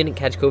fact that she didn't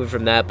catch COVID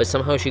from that, but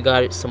somehow she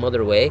got it some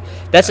other way,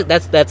 that's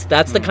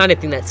the kind of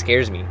thing that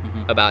scares me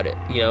about it,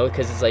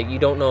 because it's you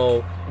don't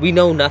know. We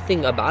know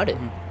nothing about it.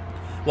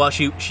 Well,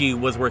 she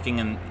was working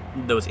in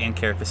those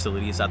in-care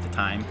facilities at the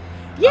time.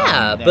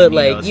 Yeah, but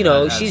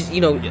she's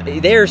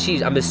there.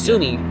 I'm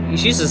assuming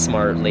she's a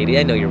smart lady.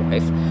 I know your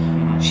wife.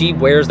 She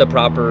wears the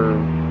proper.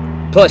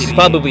 Plus, she's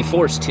probably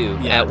forced to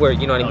at work.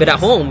 You know what I mean? But at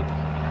home,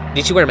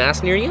 did she wear a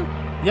mask near you?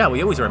 Yeah,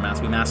 we always wear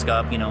masks. We mask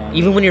up.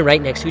 Even when you're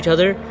right next to each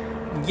other.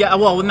 Yeah,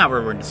 well, not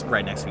where we're just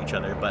right next to each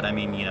other, but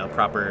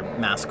proper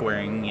mask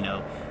wearing.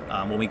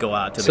 When we go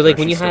out to the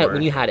grocery store.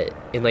 when you had it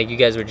and you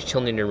guys were just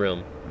chilling in your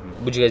room,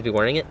 would you guys be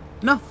wearing it?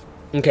 No.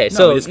 Okay,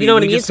 so you know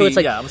what I mean? So it's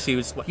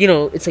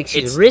it's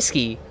she's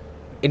risky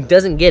and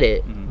doesn't get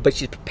it, but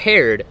she's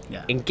prepared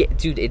and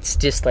dude, it's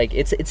just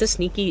it's a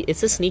sneaky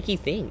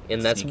thing,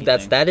 and that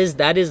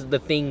is the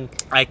thing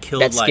I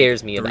killed that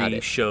scares me about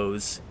it.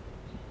 Shows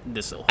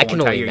this whole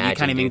entire year. You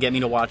can't even get me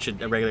to watch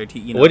a regular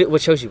TV.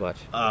 What shows you watch?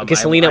 Okay,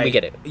 Selena, we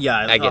get it. Yeah,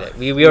 I get it.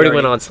 We already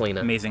went on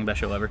Selena. Amazing,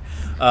 best show ever.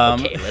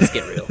 Okay, let's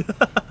get real.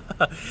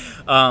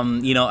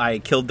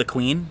 I Killed the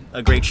Queen,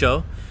 a great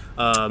show.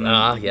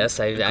 Yes,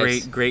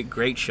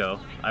 great show.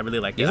 I really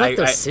liked it. You like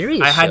those serious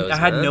shows, I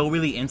had no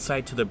really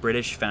insight to the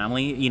British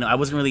family. I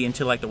wasn't really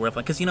into the royal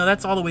family because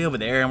that's all the way over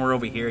there and we're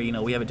over here.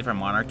 We have a different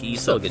monarchy.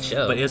 It's still a good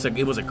show. But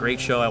it was a great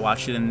show. I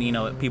watched it,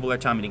 and people are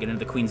telling me to get into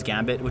the Queen's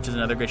Gambit, which is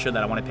another great show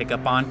that I want to pick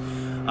up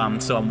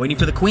on. So I'm waiting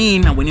for the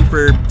Queen. I'm waiting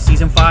for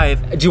season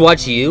 5. Did you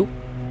watch You?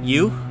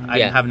 You? I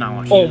have not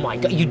watched. Oh my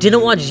God! You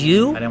didn't watch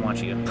You? I didn't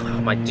watch You.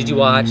 Oh my! Did you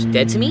watch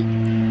Dead to Me?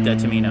 Dead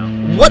to Me, no.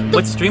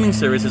 What streaming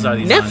services are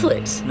these?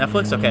 Netflix.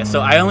 Netflix. Okay, so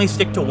I only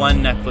stick to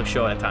one Netflix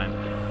show at a time.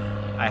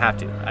 I have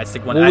to. I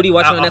stick one. Well, what are you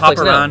watching on Netflix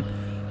now?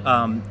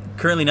 Around.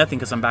 Currently nothing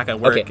because I'm back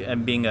at work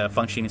and being a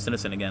functioning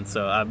citizen again.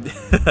 So,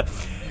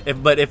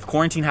 if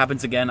quarantine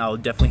happens again, I'll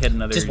definitely hit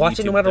another. Just watch YouTube,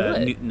 it no matter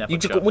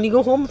what. Show. When you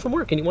go home from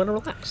work and you want to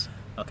relax.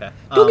 Okay.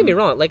 Don't get me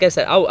wrong. Like I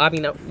said,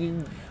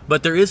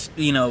 But there is,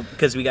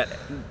 because we got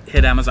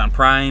hit Amazon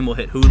Prime, we'll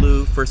hit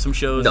Hulu for some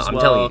shows. No, as I'm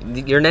well. telling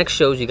you, your next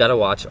shows you gotta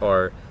watch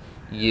are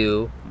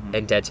You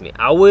and Dead to Me.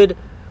 I would.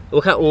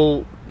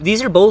 Well,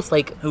 these are both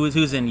like.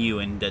 Who's in You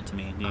and Dead to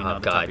Me? Do you know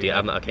God, dude,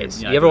 I'm not okay.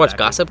 You ever watch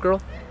Gossip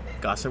Girl?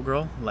 Gossip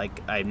Girl?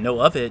 Like, I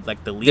know of it.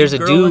 Like the lead. There's a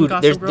girl dude. in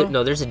Gossip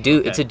Girl? There's a dude.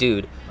 Okay. It's a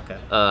dude. Okay.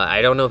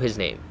 I don't know his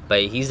name,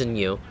 but he's in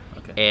You.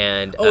 Okay.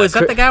 And is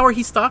that the guy where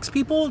he stalks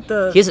people?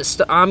 He has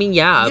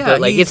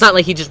but like it's not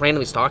like he just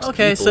randomly stalks people.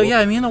 Okay, so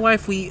yeah, me and the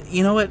wife, we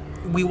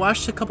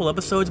watched a couple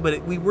episodes,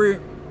 but we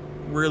weren't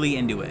really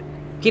into it.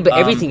 Okay, but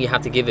everything you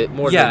have to give it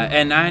more. Yeah,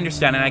 and I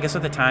understand, and I guess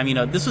at the time,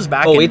 this was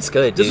back. It's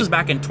good. This was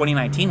back in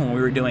 2019 when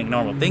we were doing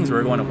normal things. We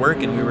were going to work,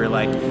 and we were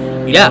like,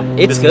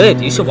 it's good.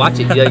 You should watch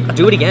it.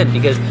 Do it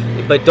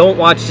again but don't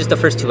watch just the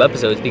first 2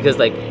 episodes because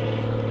like,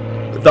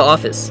 The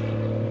Office,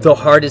 the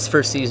hardest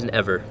first season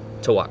ever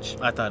to watch.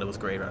 I thought it was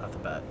great right off the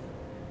bat.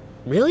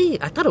 Really?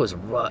 I thought it was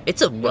rough.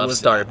 It's a rough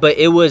start, but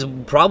it was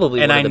probably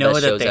one of the best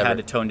shows ever. And I know that they had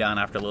to tone down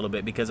after a little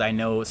bit because I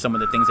know some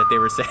of the things that they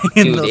were saying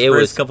in those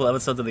first couple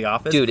episodes of The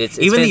Office. Dude, it's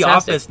even fantastic.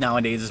 The Office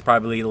nowadays is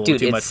probably a little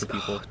too much for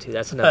people. Dude,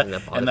 that's another thing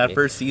that bothers me. And that me.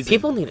 first season.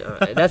 People need...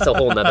 that's a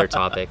whole nother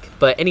topic.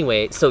 But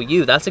anyway, so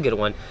that's a good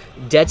one.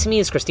 Dead to Me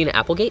is Christina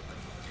Applegate.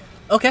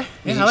 Okay.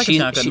 Yeah, I like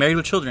it. Married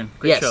with Children.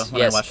 Great show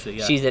when I watched it,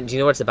 yeah. Do you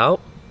know what it's about?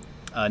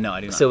 No,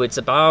 I do not. So it's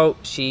about...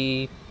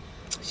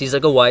 She's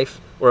like a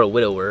wife or a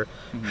widower.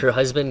 Mm-hmm. Her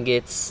husband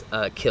gets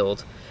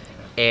killed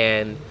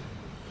and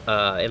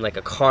in like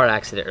a car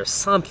accident or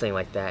something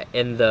like that,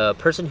 and the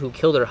person who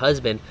killed her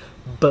husband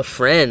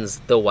befriends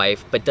the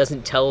wife but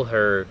doesn't tell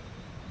her,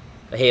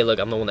 hey, look,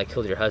 I'm the one that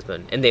killed your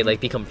husband, and they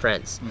like become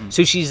friends.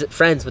 So she's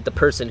friends with the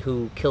person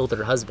who killed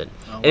her husband.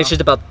 And it's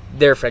just about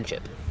their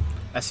friendship.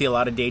 I see a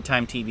lot of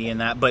daytime TV in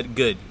that, but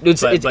good.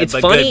 It's funny.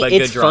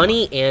 It's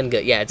funny and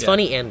good. Yeah, it's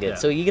funny and good. Yeah.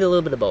 So you get a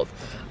little bit of both.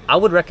 I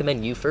would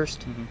recommend You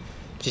first.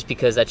 Just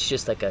because that's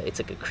just like it's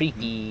like a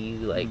creepy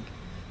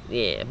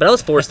yeah. But I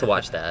was forced to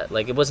watch that.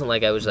 Like it wasn't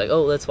like I was like,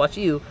 oh, let's watch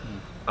You.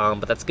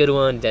 But that's a good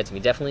one. Dead to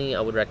Me, definitely.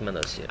 I would recommend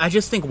those 2. I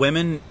just think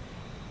women,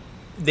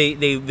 they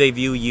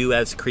view You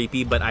as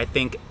creepy, but I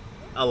think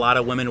a lot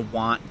of women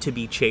want to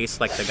be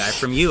chased like the guy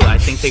from You. I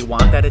think they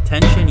want that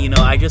attention.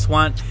 I just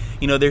want.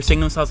 They're saying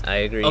to themselves, I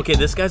agree. Okay,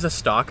 this guy's a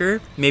stalker.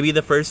 Maybe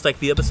the first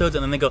few episodes,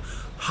 and then they go,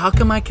 how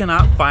come I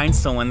cannot find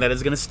someone that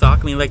is going to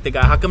stalk me like the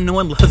guy? How come no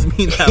one loves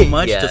me that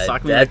much to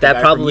stalk me like the guy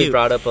that probably from You?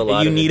 Brought up a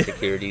lot of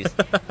insecurities.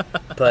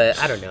 But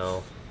I don't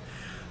know.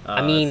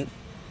 I mean,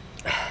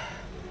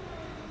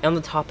 on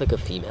the topic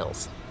of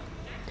females,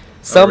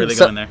 really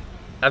going there.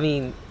 I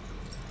mean,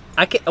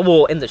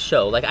 in the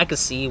show, I could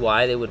see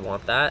why they would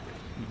want that.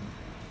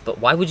 But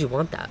why would you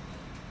want that?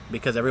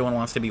 Because everyone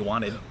wants to be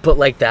wanted. But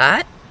like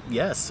that?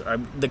 Yes,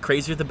 the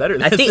crazier the better.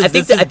 I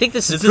think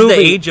this is the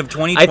age of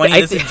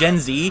 2020. This is Gen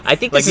Z. I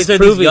think this is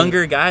these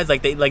younger guys.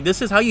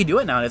 This is how you do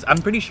it nowadays. I'm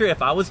pretty sure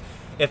if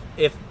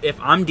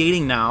I'm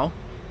dating now,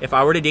 if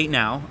I were to date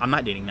now, I'm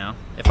not dating now.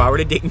 If I were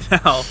to date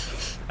now,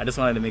 I just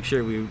wanted to make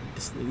sure we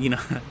just,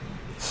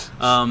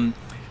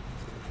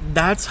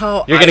 that's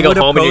how you're gonna go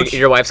home and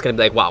your wife's gonna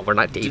be like, "Wow, we're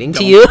not dating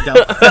to you."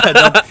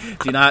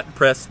 Do not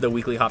press the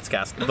weekly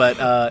Hopscast.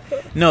 But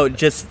no,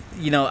 just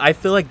I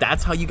feel like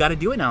that's how you got to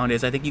do it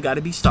nowadays. I think you got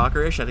to be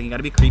stalkerish. I think you got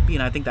to be creepy,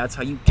 and I think that's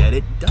how you get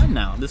it done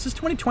now. This is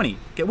 2020.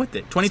 Get with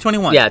it.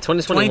 2021. Yeah,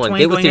 2021.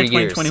 Get with your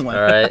years. All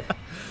right.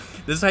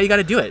 This is how you got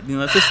to do it.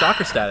 It's a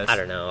stalker status. I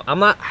don't know.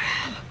 I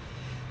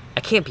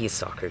can't be a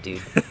stalker,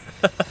 dude.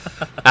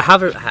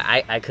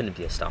 I couldn't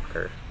be a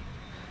stalker.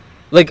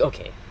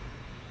 Okay.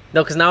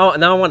 No, because now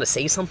I want to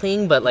say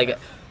something, but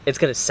it's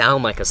gonna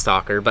sound like a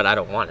stalker, but I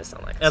don't want to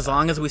sound like. As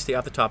long as we stay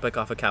off the topic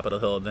off of Capitol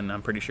Hill, then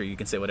I'm pretty sure you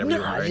can say whatever you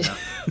want right now.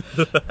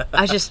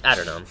 I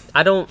don't know.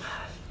 I don't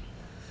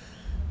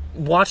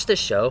watch the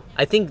show.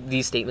 I think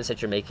these statements that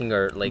you're making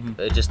are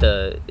just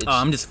a.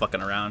 I'm just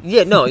fucking around.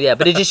 Yeah, no, yeah,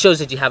 but it just shows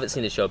that you haven't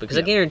seen the show because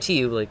I guarantee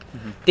you,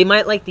 they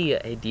might like the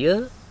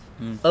idea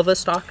of a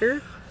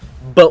stalker.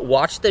 But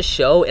watch the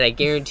show, and I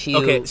guarantee you.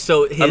 Okay,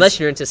 so unless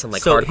you're into some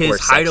hardcore his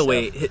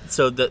hideaway.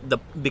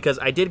 Stuff. Because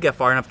I did get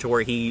far enough to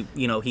where he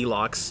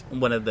locks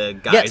one of the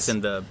guys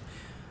in the,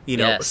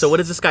 Yes. So what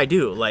does this guy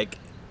do?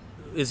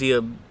 Is he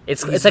a?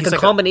 It's like a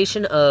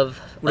combination of.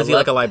 Was he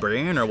like a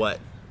librarian or what?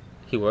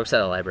 He works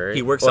at a library.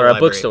 He works at a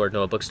bookstore.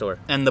 No, a bookstore.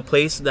 And the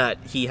place that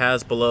he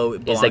has below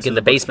is in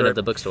the basement of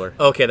the bookstore.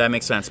 Okay, that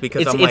makes sense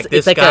because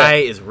this guy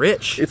is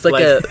rich. It's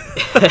like a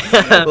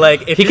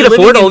if he can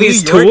afford all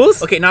these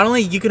tools. Okay, not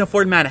only you can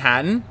afford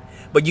Manhattan,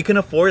 but you can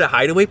afford a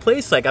hideaway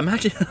place.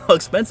 Imagine how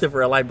expensive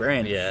for a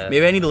librarian. Yeah.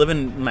 Maybe I need to live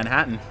in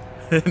Manhattan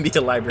and be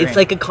a librarian. It's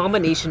like a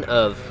combination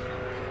of.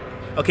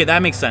 Okay,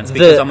 that makes sense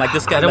because I'm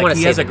this guy.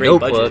 He has a great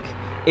Notebook. budget.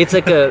 It's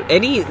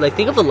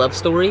think of a love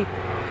story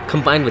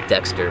combined with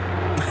Dexter.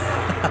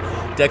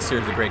 Dexter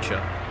is a great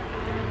show.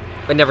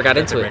 I never got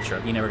into it.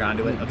 You never got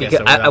into it? Okay,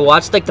 so I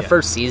watched the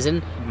first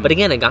season, but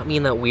again, it got me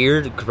in that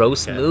weird,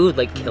 gross mood,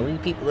 killing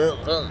people.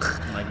 Ugh.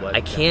 What?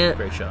 I can't.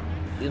 Great show.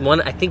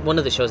 I think one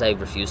of the shows I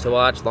refuse to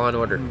watch, Law and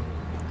Order.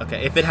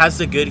 Okay, if it has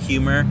the good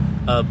humor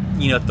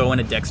throw in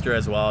a Dexter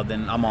as well,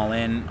 then I'm all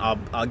in.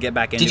 I'll get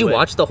back into it. Did you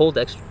watch the whole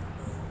Dexter?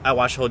 I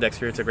watched the whole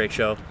Dexter. It's a great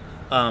show.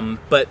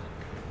 But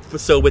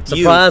so with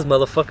surprise,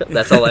 motherfucker.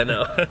 That's all I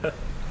know.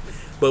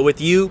 But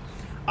with you,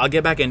 I'll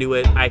get back into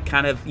it. I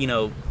kind of,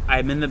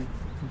 I'm in the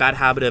bad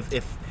habit of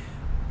if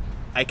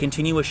I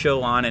continue a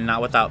show on and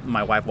not without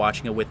my wife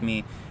watching it with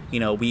me,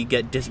 we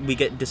get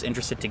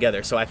disinterested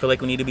together. So I feel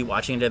like we need to be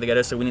watching it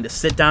together. So we need to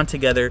sit down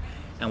together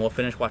and we'll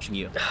finish watching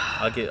you.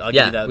 I'll give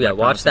you that. Yeah,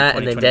 watch that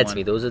and then Dead to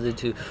Me. Those are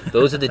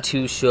the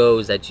two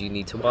shows that you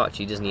need to watch.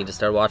 You just need to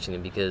start watching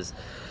them because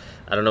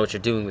I don't know what you're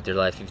doing with your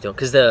life if you don't.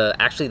 Because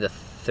the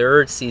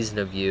third season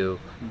of You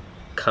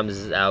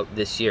comes out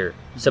this year,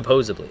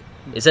 supposedly.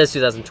 It says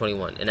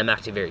 2021, and I'm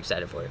actually very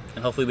excited for it.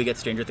 And hopefully we get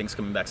Stranger Things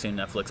coming back soon.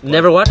 Netflix.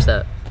 Never watched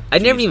that. I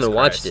never even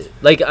watched it.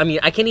 Like, I mean,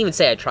 I can't even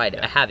say I tried it.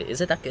 Yeah. I have it. Is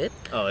it that good?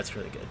 Oh, it's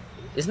really good.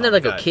 Isn't there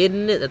like a kid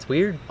in it? That's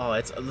weird. Oh,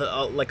 it's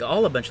like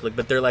all a bunch of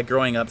but they're like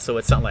growing up, so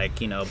it's not like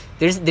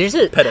There's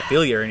a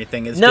pedophilia or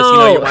anything. It's just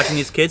you're watching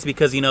these kids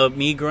because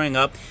me growing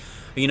up,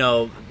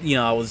 I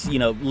was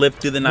lived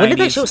through the 90s. When did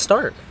that show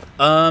start?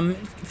 A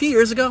few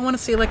years ago. I want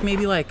to say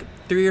maybe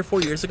 3 or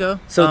 4 years ago.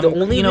 So the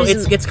only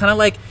reason... it's kind of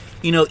like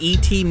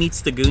E.T.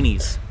 meets the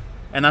Goonies.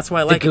 And that's why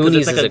I like it, because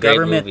it's like a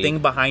government thing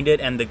behind it.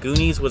 And the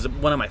Goonies was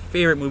one of my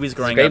favorite movies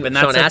growing up. And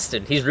Sean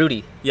Astin, he's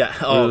Rudy. Yeah.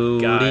 Oh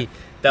Rudy. God,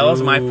 that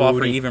was my fault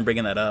for even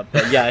bringing that up.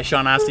 But yeah,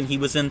 Sean Astin, he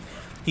was in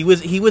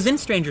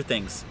Stranger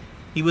Things.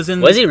 He was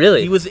in. Was he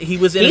really? He was in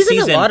he's a season.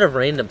 He's in a lot of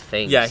random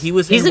things. Yeah,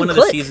 he's in one of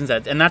the seasons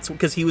and that's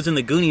because he was in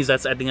the Goonies. I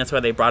think that's why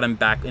they brought him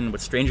back in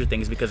with Stranger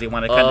Things because they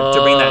wanted kind of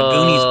to bring that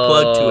Goonies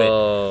plug to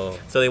it.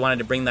 So they wanted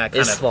to bring that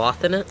kind of. Is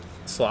Sloth in it?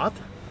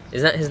 Sloth?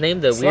 Is that his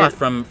name? The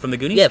Sloth weird from the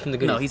Goonies? Yeah, from the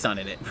Goonies. No, he's not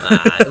in it.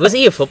 Was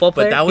he a football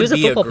player? But that would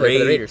be a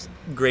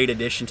great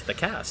addition to the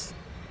cast.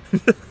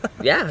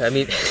 Yeah, I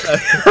mean,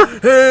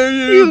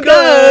 hey, you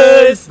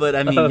guys. But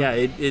I mean,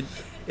 yeah,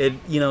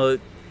 it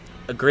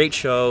a great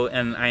show,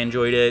 and I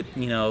enjoyed it,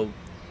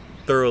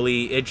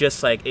 thoroughly. It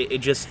just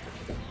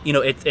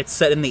it's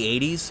set in the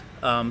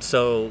 80s.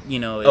 So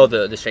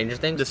the Stranger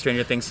Things. The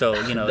Stranger Things.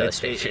 So the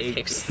Stranger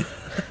Things.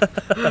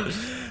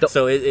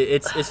 So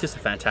it's just a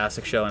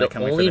fantastic show. And the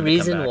only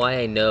reason why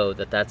I know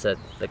that's a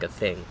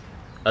thing,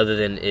 other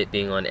than it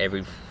being on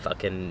every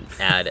fucking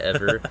ad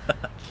ever,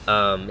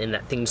 in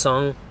that theme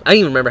song, I don't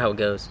even remember how it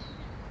goes.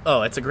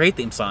 Oh, it's a great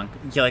theme song.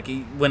 Yeah, like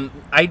when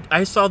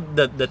I saw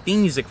the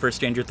theme music for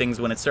Stranger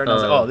Things when it started, I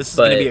was like, oh, this is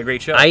going to be a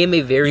great show. I am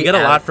you get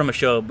a lot from a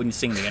show when you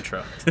sing the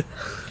intro.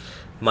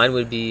 Mine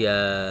would be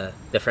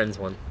the Friends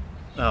one.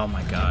 Oh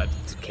my god.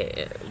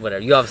 Okay,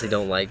 whatever. You obviously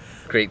don't like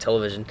great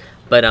television,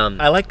 but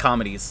I like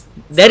comedies.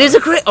 That is a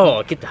great.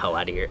 Oh, get the hell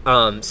out of here.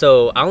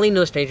 So I only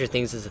know Stranger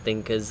Things is a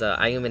thing because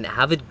I am an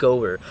avid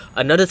goer.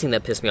 Another thing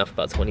that pissed me off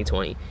about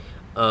 2020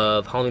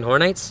 of Halloween Horror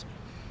Nights.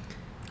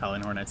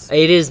 Halloween Horror Nights.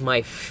 It is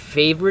my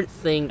favorite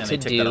thing to do.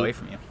 And they took that away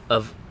from you.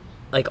 Of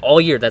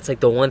all year. That's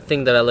the one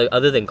thing that I like,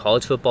 other than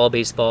college football,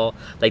 baseball.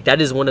 That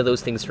is one of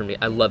those things for me.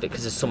 I love it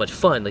because it's so much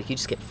fun. You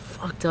just get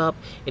fucked up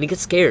and you get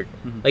scared.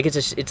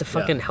 Mm-hmm. It's a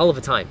fucking hell of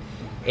a time,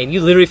 and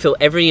you literally feel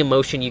every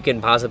emotion you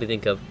can possibly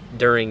think of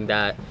during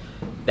that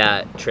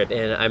trip.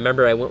 And I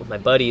remember I went with my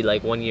buddy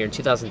 1 year in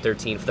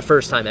 2013 for the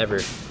first time ever,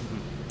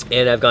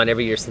 and I've gone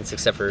every year since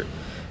except for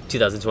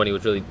 2020,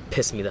 which really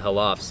pissed me the hell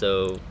off.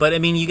 So, but I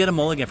mean, you get a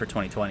mulligan for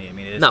 2020. I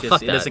mean, it doesn't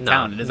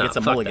count. It doesn't get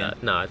a mulligan.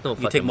 No,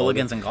 you take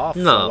mulligans in golf.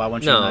 No, so why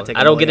won't you not take?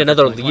 I don't get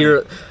another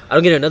year. I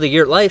don't get another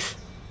year at life.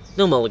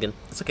 No mulligan.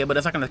 It's okay, but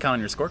it's not going to count on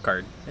your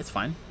scorecard. It's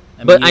fine.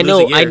 But I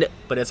know,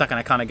 but it's not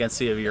going to count against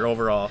your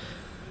overall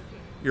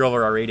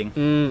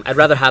rating. I'd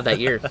rather have that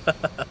year.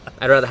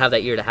 I'd rather have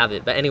that year to have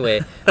it. But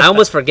anyway, I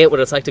almost forget what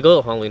it's like to go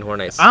to Halloween Horror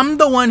Nights. I'm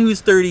the one who's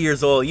 30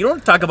 years old. You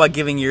don't talk about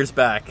giving years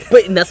back.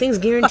 But nothing's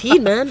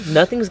guaranteed, man.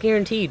 Nothing's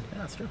guaranteed. Yeah,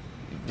 that's true.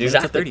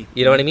 Exactly. 30.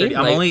 You know what I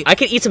mean? I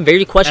could eat some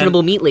very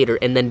questionable meat later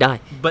and then die.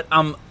 But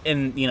on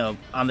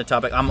the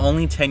topic, I'm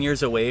only 10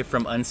 years away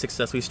from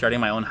unsuccessfully starting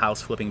my own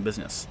house flipping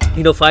business.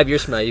 5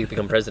 years from now, you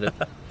become president.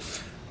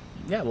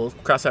 Yeah, we'll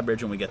cross that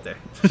bridge when we get there.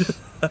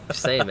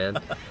 Just saying, man.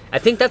 I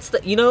think that's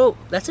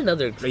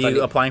another. Are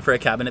you applying for a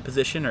cabinet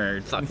position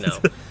or? Fuck no.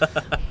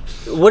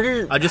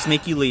 I'll just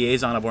make you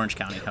liaison of Orange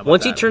County. How about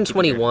once you turn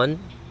 21,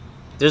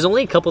 there's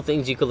only a couple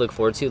things you could look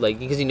forward to,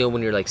 because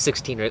when you're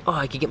 16, you're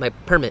I could get my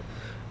permit,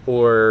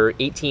 or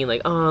 18.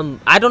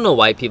 I don't know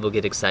why people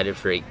get excited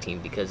for 18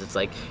 because it's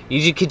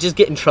you could just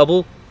get in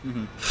trouble.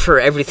 Mm-hmm. For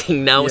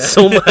everything now,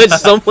 so much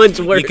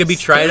worse. You could be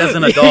tried as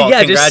an adult.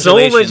 Yeah, just so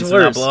much worse.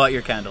 Now blow out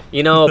your candle.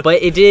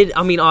 But it did.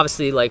 I mean,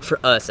 obviously, for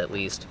us at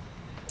least,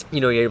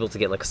 you're able to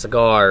get a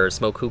cigar or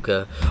smoke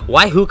hookah.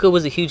 Why hookah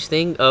was a huge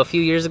thing a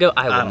few years ago,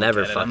 I will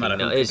never fucking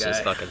know. It's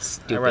just fucking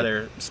stupid. I'd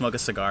rather smoke a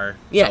cigar.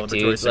 Yeah,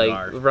 dude.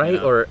 Cigar,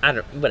 right? Or I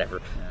don't. Whatever.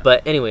 Yeah.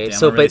 But anyway,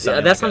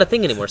 that's not a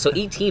thing anymore. So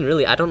 18,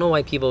 really, I don't know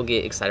why people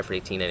get excited for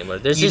 18 anymore.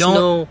 There's just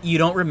no. You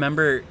don't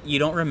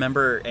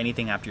remember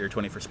anything after your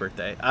 21st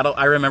birthday.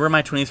 I remember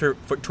my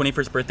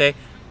 21st birthday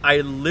I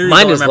literally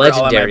Mine don't is remember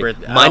legendary. all of my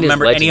birthdays. I Mine don't is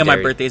remember any of my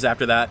legendary. birthdays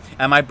after that.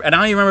 And I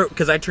don't even remember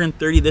because I turned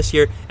 30 this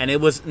year, and it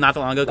was not that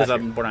long ago because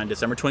I'm born on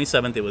December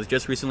 27th. It was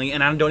just recently,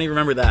 and I don't even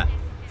remember that.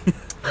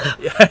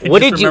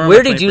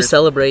 Where did you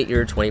celebrate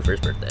your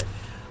 21st birthday?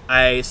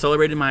 I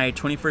celebrated my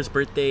 21st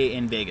birthday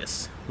in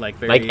Vegas,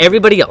 like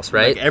everybody else,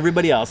 right? Like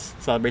everybody else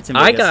celebrates in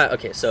Vegas.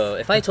 Okay. So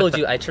if I told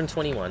you I turned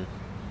 21,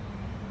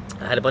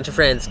 I had a bunch of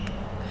friends,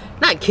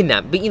 not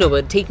kidnapped, but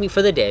but take me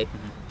for the day.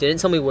 Didn't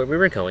tell me where we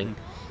were going,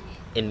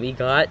 and we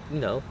got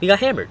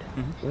hammered.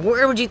 Mm-hmm.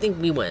 Where would you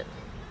think we went?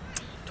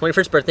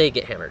 21st birthday,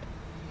 get hammered.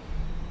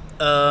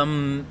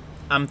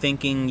 I'm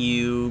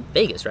thinking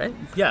Vegas, right?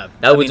 Yeah,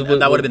 that would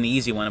have been the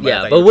easy one.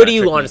 Yeah, but what do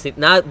you honestly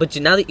now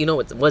that you know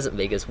it wasn't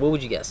Vegas? What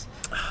would you guess?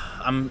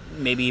 I'm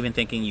maybe even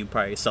thinking you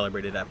probably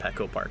celebrated at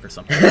Petco Park or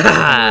something.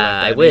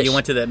 I wish you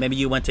went to maybe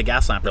you went to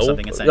Gaslamp or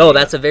something. No,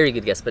 that's a very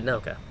good guess, but no.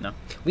 Okay, no.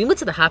 We went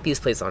to the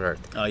happiest place on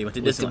earth. Oh, you went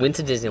to Disneyland. We went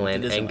to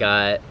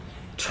Disneyland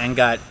and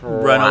got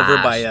run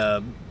over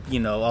by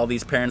all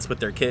these parents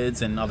with their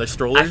kids and all their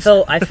strollers.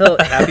 I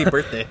felt happy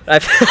birthday.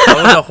 That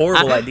was a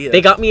horrible idea.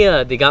 They got me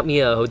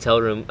a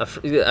hotel room.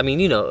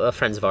 A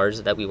friends of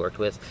ours that we worked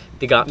with.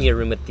 They got me a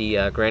room at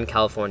the Grand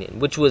Californian,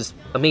 which was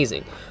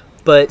amazing.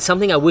 But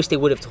something I wish they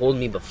would have told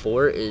me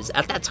before is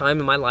at that time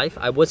in my life,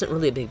 I wasn't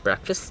really a big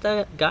breakfast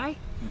guy.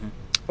 Mm-hmm.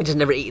 I just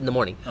never ate in the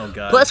morning. Oh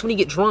God. Plus, when you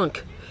get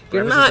drunk,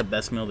 you're breakfast not is the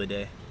best meal of the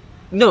day.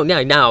 No,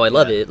 now I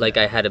love it. Like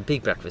I had a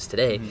big breakfast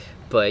today,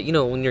 but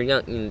when you're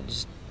young,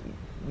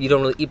 you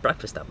don't really eat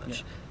breakfast that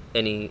much.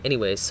 Yeah.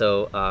 Anyway,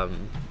 so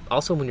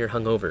also when you're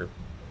hungover,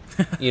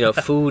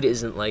 food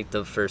isn't like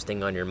the first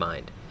thing on your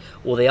mind.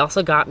 Well, they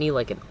also got me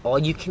like an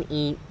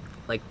all-you-can-eat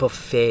like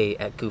buffet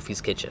at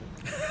Goofy's Kitchen,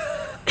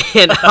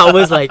 and I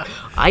was like,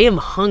 I am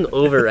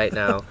hungover right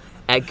now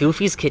at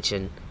Goofy's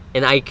Kitchen.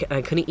 And I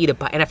couldn't eat a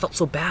bite, and I felt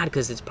so bad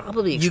because it's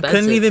probably expensive. You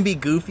couldn't even be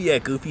goofy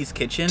at Goofy's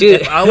Kitchen?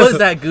 Dude. If I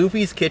was at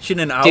Goofy's Kitchen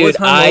and I was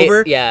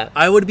hungover,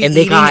 I would be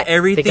eating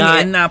everything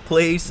in that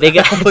place.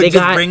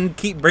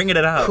 Keep bringing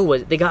it out. Who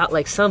was? They got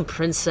like some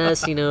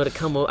princess, to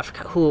come over. I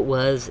forgot who it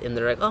was, and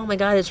they're like, "Oh my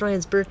God, it's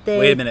Ryan's birthday."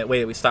 Wait a minute.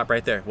 We stop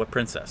right there. What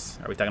princess?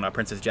 Are we talking about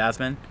Princess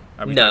Jasmine?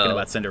 Are we talking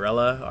about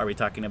Cinderella? Are we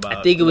talking about?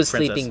 I think it was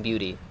Sleeping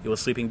Beauty. It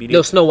was Sleeping Beauty.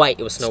 No, Snow White.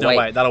 It was Snow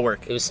White. That'll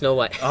work. It was Snow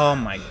White. Oh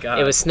my God.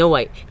 It was Snow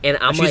White, and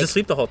she's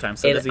asleep the whole time.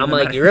 So and I'm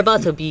like, you're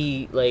about to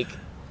be like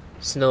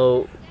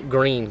Snow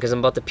Green because I'm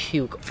about to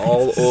puke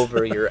all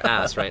over your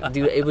ass, right,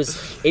 dude?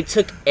 It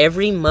took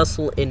every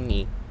muscle in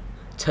me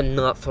to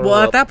not throw up.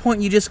 Well, at that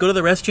point, you just go to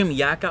the restroom,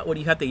 yak out what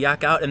you have to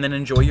yak out, and then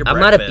enjoy your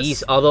breakfast. I'm not a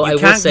beast, although I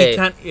will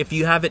say, if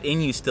you have it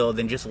in you still,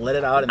 then just let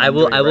it out. And I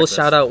will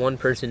shout out one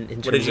person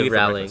in terms of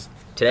rallying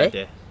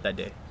today. That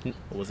day,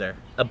 what was there?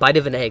 A bite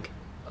of an egg.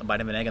 A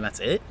bite of an egg, and that's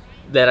it.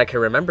 That I can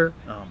remember.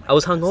 Oh I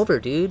was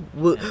hungover, dude.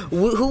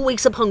 Who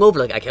wakes up hungover?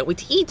 Like, I can't wait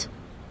to eat.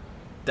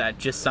 That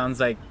just sounds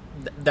like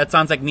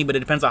me, but it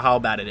depends on how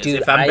bad it is.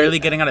 Dude, if I'm barely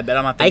getting out of bed,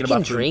 I'm not thinking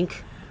about food. I can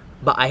drink,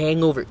 but I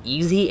hang over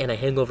easy and I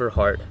hang over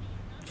hard.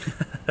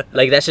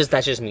 Like that's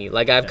just me.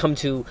 Like I've come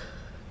to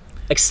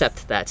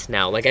accept that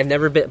now. Like I've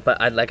never been,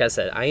 but like I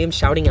said, I am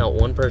shouting out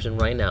one person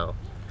right now.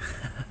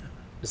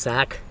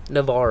 Zach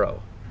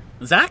Navarro.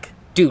 Zach?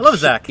 Dude, I love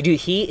Zach. Dude,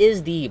 he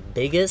is the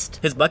biggest.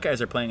 His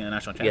Buckeyes are playing in the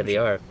national championship. Yeah, they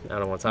are. I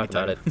don't want to talk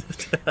about it.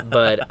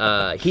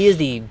 But he is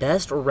the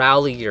best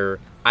rallier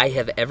I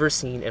have ever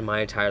seen in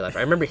my entire life. I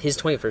remember his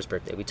 21st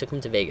birthday. We took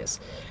him to Vegas,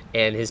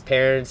 and his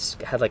parents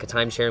had like a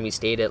timeshare, and we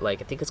stayed at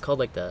like I think it's called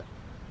like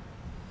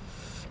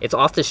it's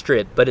off the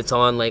Strip, but it's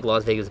on like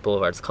Las Vegas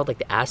Boulevard. It's called like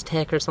the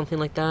Aztec or something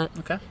like that.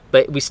 Okay.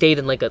 But we stayed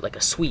in like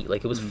a suite.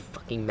 Like it was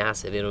fucking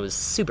massive, and it was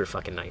super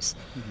fucking nice.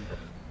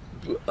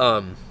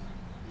 Mm-hmm.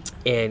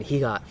 And he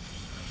got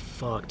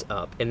fucked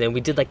up, and then we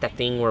did like that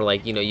thing where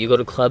like you go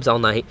to clubs all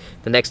night,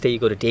 the next day you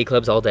go to day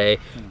clubs all day,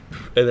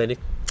 and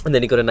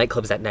then you go to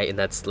nightclubs at night, and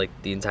that's like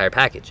the entire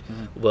package.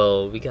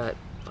 Well, we got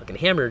fucking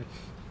hammered,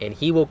 and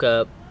he woke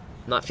up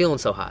not feeling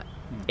so hot,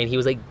 and he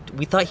was like,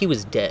 we thought he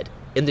was dead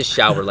in the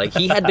shower. Like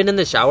he had been in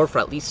the shower for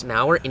at least an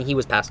hour, and he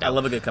was passed out. I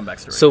love a good comeback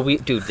story. So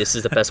this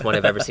is the best one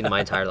I've ever seen in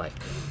my entire life.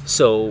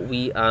 So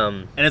we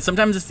and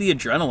sometimes it's the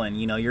adrenaline.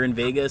 You're in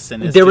Vegas,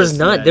 and there was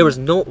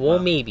no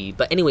maybe.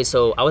 But anyway,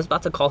 so I was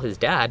about to call his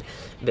dad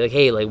and be like,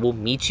 hey, like we'll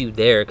meet you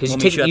there because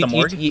we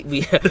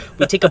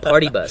take a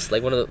party bus,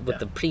 like one of with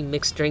the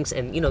pre-mixed drinks,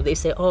 and they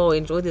say, oh,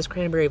 enjoy this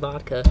cranberry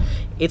vodka.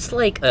 It's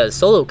like a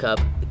Solo cup,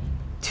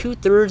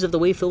 2/3 of the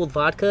way filled with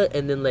vodka,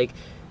 and then like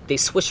they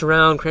swish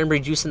around cranberry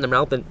juice in their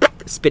mouth and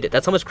spit it.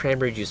 That's how much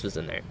cranberry juice was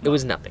in there. It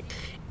was nothing.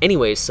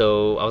 Anyway,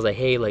 so I was like,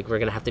 hey, like we're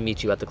gonna have to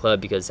meet you at the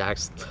club because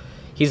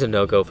he's a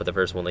no-go for the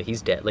first one. Like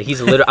he's dead. Like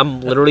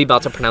I'm literally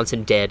about to pronounce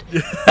him dead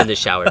in the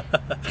shower.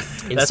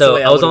 And so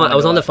I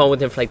was on the phone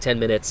with him for like 10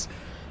 minutes,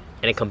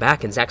 and I come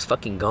back and Zach's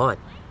fucking gone.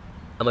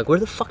 I'm like, where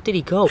the fuck did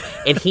he go?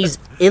 And he's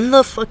in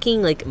the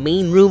fucking like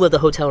main room of the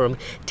hotel room,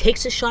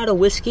 takes a shot of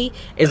whiskey,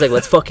 and is like,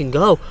 let's fucking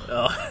go.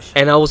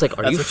 And I was like,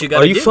 are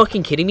you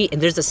fucking kidding me? And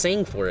there's a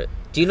saying for it.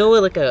 Do you know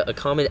what, like a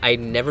common? I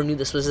never knew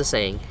this was a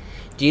saying.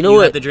 Do you know you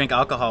have to drink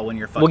alcohol when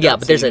you're fucked up? Well, yeah,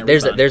 but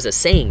there's a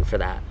saying for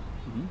that.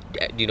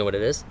 Mm-hmm. Do you know what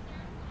it is?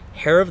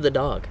 Hair of the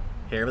dog.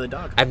 Hair of the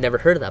dog. I've never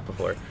heard of that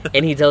before.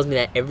 And he tells me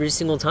that every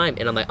single time.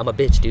 And I'm like, I'm a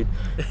bitch, dude.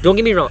 Don't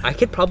get me wrong. I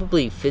could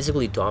probably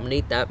physically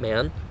dominate that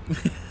man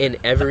in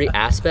every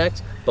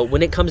aspect. But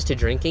when it comes to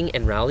drinking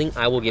and rallying,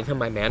 I will give him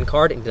my man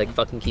card and be like,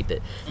 fucking keep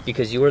it.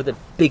 Because you are the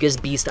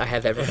biggest beast I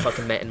have ever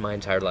fucking met in my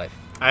entire life.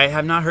 I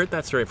have not heard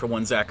that story for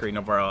one Zachary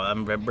Navarro.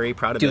 I'm very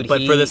proud of Dude, it.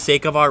 But for the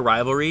sake of our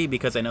rivalry,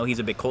 because I know he's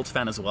a big Colts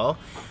fan as well,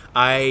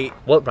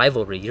 What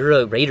rivalry? You're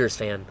a Raiders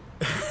fan.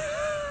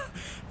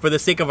 For the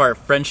sake of our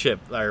friendship,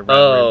 our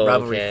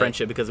rivalry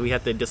friendship, because we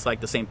have to dislike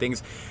the same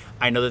things.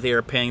 I know that they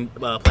are playing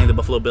the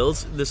Buffalo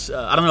Bills this.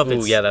 I don't know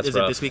if it's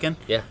it this weekend.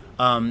 Yeah.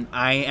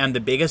 I am the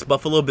biggest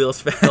Buffalo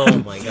Bills fan. Oh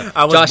my god.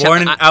 I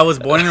was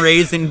born and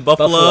raised in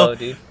Buffalo.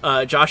 Dude.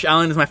 Josh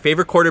Allen is my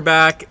favorite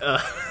quarterback.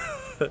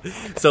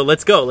 So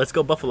let's go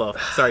Buffalo.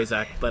 Sorry,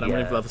 Zach, but I'm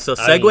going to Buffalo. So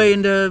segue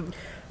into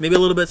maybe a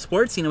little bit of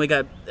sports. You know, we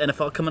got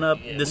NFL coming up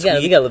this week.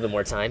 We got a little bit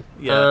more time.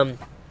 Yeah.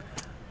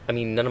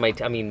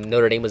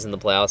 Notre Dame was in the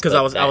playoffs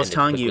because I was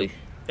telling you,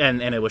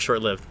 and it was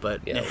short lived,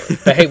 but yeah.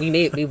 But hey, we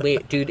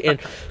wait, dude. And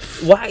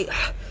why?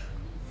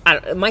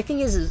 My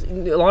thing is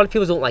a lot of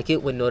people don't like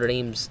it when Notre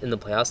Dame's in the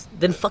playoffs.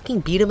 Then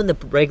fucking beat them in the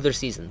regular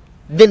season.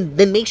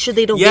 Then make sure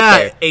they don't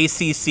get there.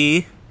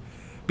 ACC.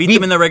 Beat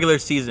them in the regular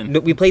season.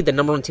 We played the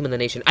number one team in the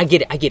nation. I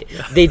get it.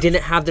 They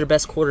didn't have their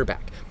best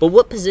quarterback. But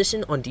what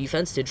position on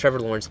defense did Trevor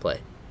Lawrence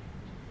play?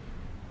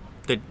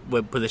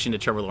 What position did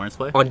Trevor Lawrence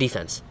play? On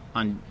defense.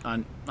 On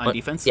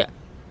defense? Yeah.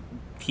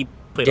 He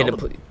played all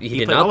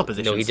the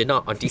positions. No, he did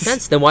not. On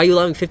defense? Then why are you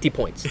allowing 50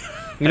 points?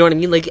 You know what I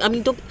mean?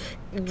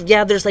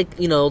 There's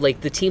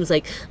the team's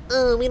like,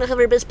 oh, we don't have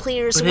our best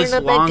players, so we're not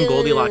that good. But his long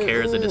Goldilocks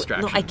hair is a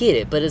distraction. No, I get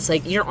it, but it's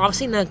like you're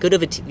obviously not good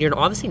of a you're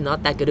obviously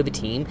not that good of a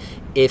team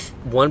if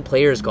one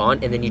player is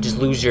gone and then you just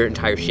lose your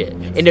entire shit.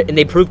 And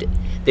they proved it.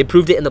 They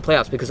proved it in the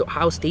playoffs because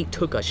Ohio State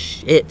took a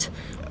shit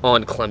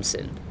on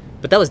Clemson.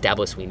 But that was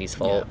Dabo Sweeney's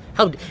fault. Yeah.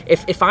 How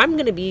if I'm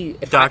gonna be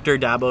Dr.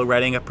 Dabo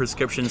writing up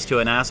prescriptions to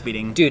an ass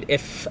beating, dude?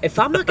 If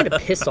I'm not gonna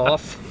piss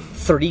off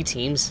 30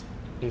 teams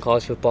in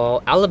college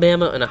football,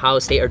 Alabama and Ohio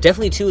State are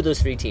definitely two of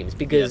those 3 teams.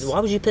 Because why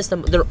would you piss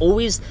them? They're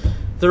always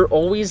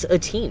a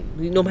team.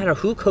 No matter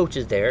who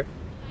coaches there,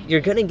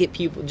 you're gonna get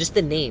people. Just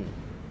the name.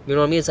 You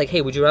know what I mean? It's like, hey,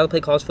 would you rather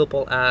play college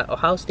football at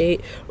Ohio State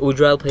or would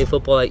you rather play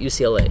football at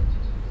UCLA?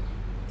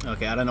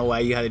 Okay, I don't know why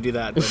you had to do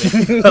that. But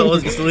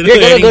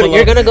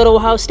you're gonna go to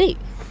Ohio State.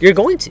 You're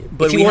going to.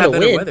 But if you want to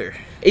win, weather.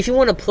 If you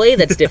want to play,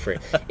 that's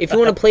different. If you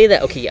want to play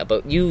that, okay, yeah,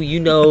 but you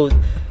know,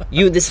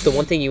 this is the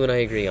one thing you and I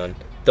agree on.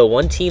 The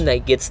one team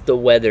that gets the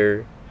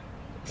weather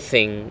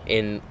thing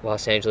in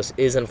Los Angeles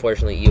is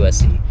unfortunately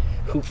USC,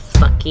 who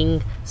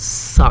fucking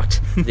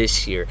sucked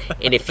this year.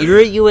 And if you're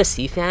a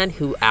USC fan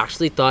who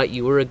actually thought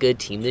you were a good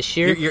team this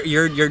year,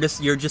 you're just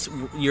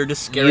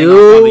scaring off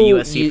all the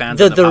USC fans.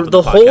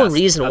 The whole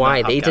reason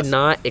why they did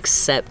not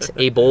accept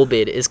a bowl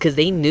bid is because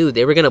they knew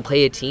they were going to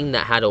play a team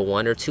that had a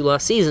 1 or 2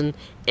 loss season,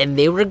 and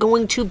they were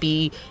going to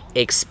be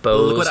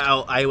exposed. Look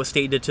what Iowa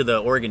State did to the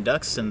Oregon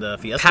Ducks in the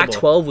Fiesta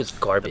Pac-12 was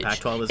garbage. The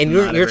Pac-12 was and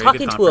you're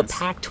talking to a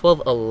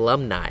Pac-12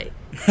 alumni.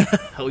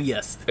 Oh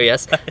yes.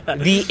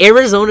 The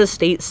Arizona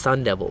State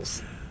Sun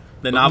Devils.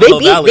 The Navajo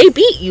Valley. They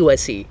beat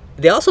USC.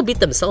 They also beat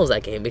themselves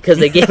that game because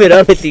they gave it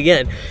up at the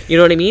end. You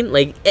know what I mean?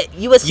 Like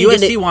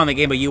USC won the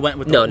game, but you went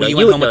with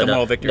the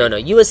moral victory. No,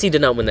 USC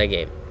did not win that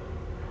game.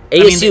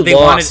 ASU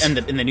lost. Won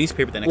it in the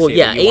newspaper the next day. Well,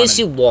 yeah,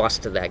 ASU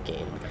lost to that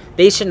game.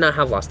 They should not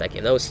have lost that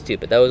game. That was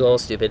stupid. That was all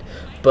stupid.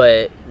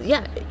 But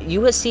yeah,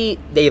 USC,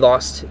 they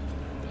lost.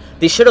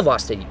 They should have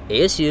lost to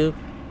ASU,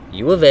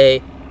 U of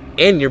A,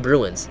 and your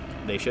Bruins.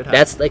 They should have.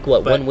 That's like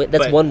what, one win?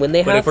 That's one win they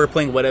have. But if we're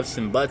playing what ifs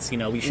and buts,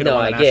 we should have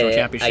won a national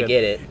championship. I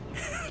get it.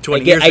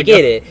 20 years ago. I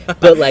get it.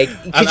 But like,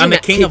 I'm the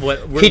king of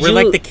what. We're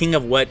like the king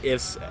of what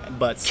ifs,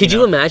 buts. Could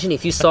you imagine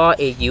if you saw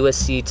a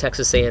USC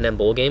Texas A&M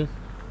bowl game?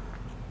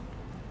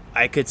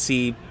 I could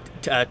see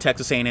a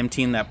Texas A&M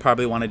team that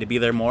probably wanted to be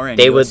there more, and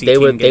they would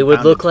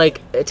look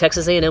like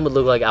Texas A&M would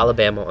look like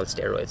Alabama on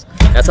steroids.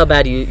 That's how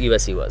bad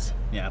USC was.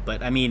 Yeah,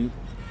 but I mean,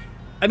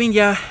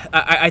 yeah,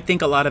 I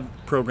think a lot of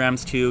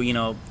programs too.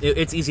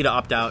 It's easy to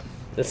opt out,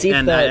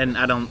 and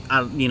I don't,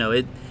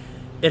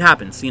 it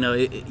happens.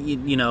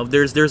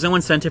 There's no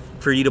incentive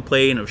for you to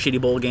play in a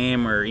shitty bowl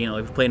game, or if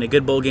you're playing a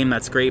good bowl game,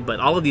 that's great. But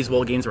all of these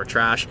bowl games were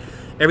trash.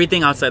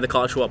 Everything outside the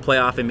college football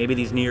playoff and maybe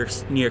these New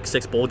York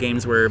 6 bowl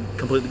games were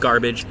completely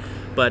garbage.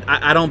 But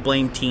I don't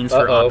blame teams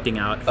for opting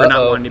out, for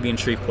not wanting to be in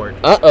Shreveport.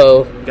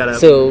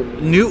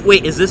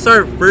 Wait, is this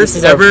our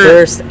first our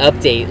first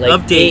update?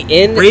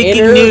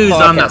 Breaking news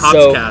on the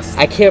Hopscast. So,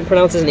 I can't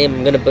pronounce his name.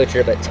 I'm gonna butcher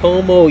it, but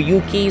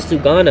Tomoyuki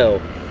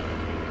Sugano.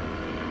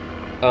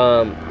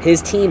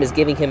 His team is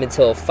giving him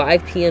until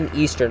 5 p.m.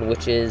 Eastern,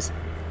 which is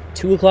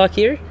 2 o'clock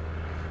here,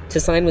 to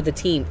sign with the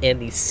team,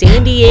 and the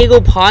San Diego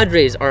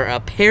Padres are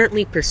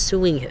apparently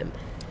pursuing him.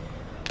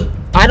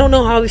 I don't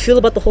know how we feel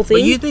about the whole thing.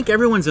 But you think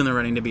everyone's in the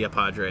running to be a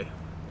Padre?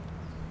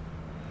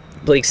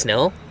 Blake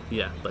Snell?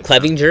 Yeah.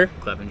 Clevinger?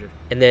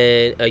 And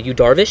then Yu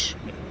Darvish?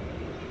 Yeah.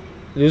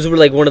 Those were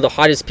like one of the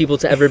hottest people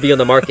to ever be on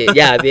the market.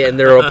 Yeah, and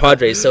they're all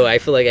Padres, so I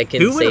feel like I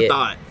can say it. Who would have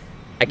thought?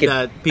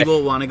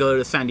 people want to go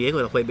to San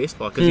Diego to play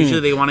baseball because usually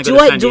they want to go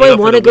to San Diego. Do I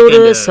want to go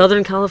to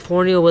Southern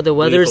California where the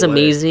weather's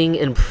amazing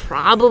and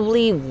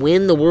probably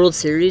win the World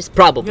Series?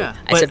 Probably. Yeah,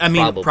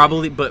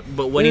 probably. But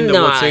winning the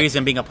World Series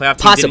and being a playoff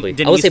team possibly.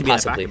 Didn't I will say used to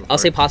possibly. I'll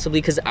say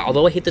possibly because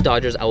although I hate the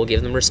Dodgers, I will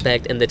give them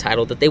respect and the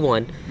title that they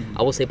won. Mm-hmm.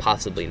 I will say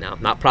possibly now,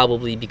 not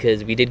probably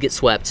because we did get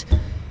swept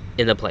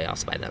in the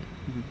playoffs by them.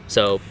 Mm-hmm.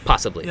 So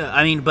possibly. Yeah,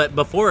 I mean, but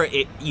before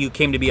you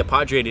came to be a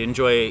Padre to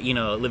enjoy,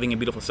 living in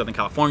beautiful Southern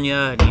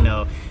California,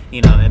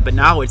 but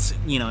now it's,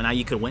 now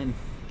you could win.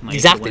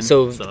 Exactly.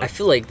 So I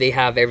feel like they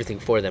have everything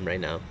for them right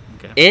now.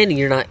 Okay. And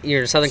you're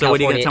in Southern California. So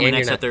what are you going to tell me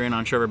next that they're in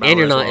on Trevor Bauer? And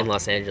you're not in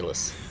Los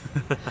Angeles.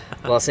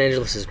 Los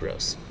Angeles is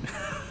gross.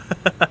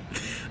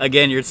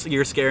 Again,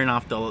 you're scaring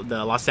off the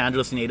Los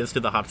Angeles natives to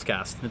the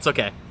Hopscast. It's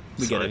okay.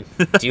 We get it.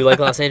 Do you like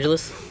Los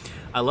Angeles?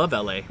 I love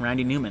LA.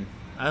 Randy Newman.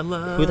 I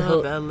love Who the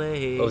hell?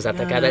 LA. Oh, was that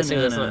guy that sang?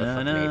 That's not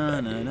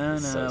a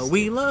fucking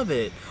We love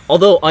it.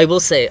 Although I will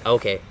say,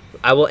 okay,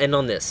 I will end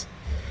on this.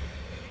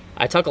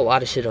 I talk a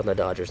lot of shit on the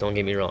Dodgers. Don't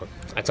get me wrong.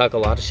 I talk a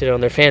lot of shit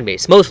on their fan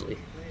base, mostly.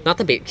 Not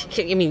the base.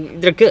 I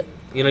mean, they're good.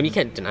 You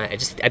can't deny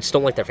it. I just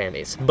don't like their fan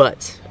base.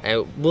 But I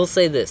will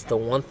say this: the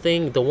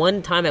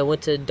one time I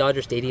went to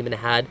Dodger Stadium and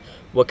had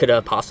what could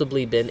have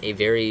possibly been a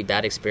very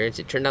bad experience,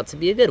 it turned out to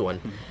be a good one.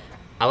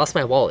 I lost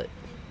my wallet.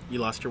 You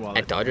lost your wallet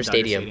at Dodger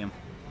Stadium.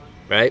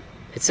 Right?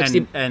 It's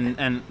 60.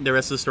 And the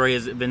rest of the story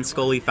is Vin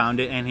Scully found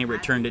it and he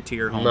returned it to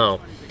your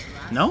home.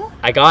 No?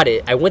 I got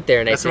it. I went there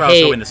and That's I said,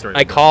 hey,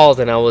 I called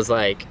and I was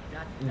like,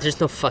 there's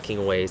no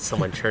fucking way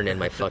someone turned in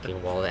my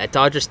fucking wallet. At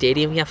Dodger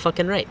Stadium? Yeah,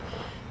 fucking right.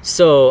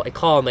 So I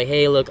called, I'm like,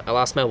 hey, look, I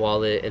lost my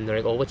wallet. And they're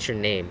like, oh, what's your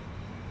name?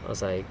 I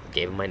was like,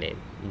 gave him my name.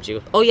 And she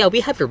goes, oh, yeah,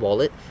 we have your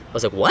wallet. I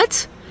was like,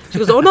 what? She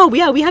goes, oh, no,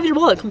 yeah, we have your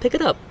wallet. Come pick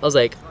it up. I was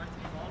like,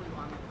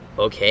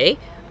 okay.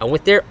 I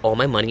went there. All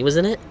my money was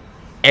in it.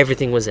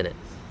 Everything was in it.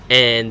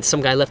 And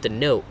some guy left a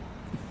note.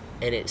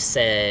 And it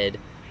said,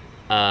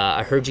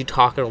 I heard you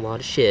talking a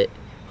lot of shit.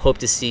 Hope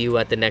to see you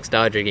at the next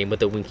Dodger game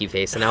with a winky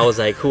face. And I was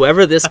like,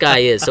 whoever this guy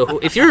is. So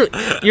if you're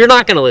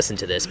not going to listen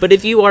to this. But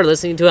if you are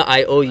listening to it,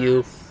 I owe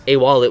you a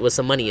wallet with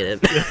some money in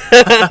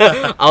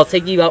it. I'll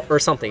take you out or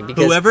something.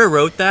 Because whoever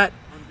wrote that,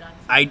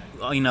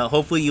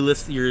 hopefully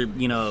you're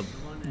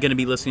gonna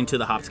be listening to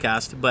the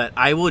Hopscast, but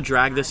I will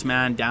drag this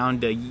man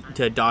down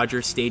to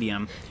Dodger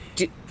Stadium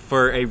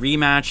for a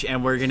rematch,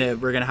 and we're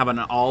gonna have an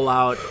all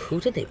out.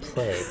 Who did they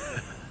play?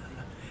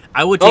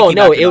 I would take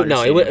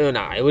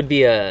it would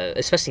be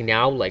especially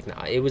now,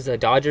 it was a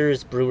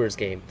Dodgers Brewers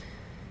game.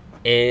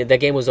 And that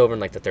game was over in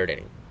the third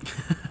inning.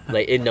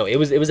 It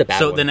was a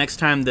bad one. So the next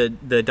time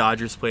the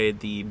Dodgers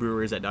played the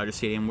Brewers at Dodger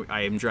Stadium,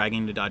 I am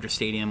dragging to Dodger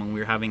Stadium and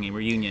we're having a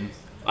reunion.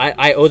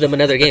 I owe them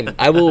another game.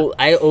 I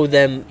owe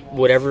them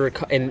whatever,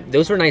 and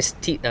those were nice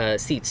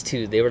seats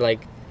too. They were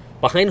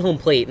behind home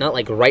plate, not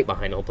right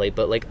behind home plate,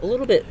 but a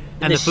little bit.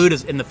 And the food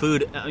is the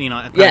food is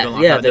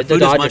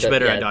much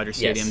better at Dodger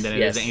Stadium than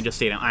it is at Angel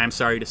Stadium. I am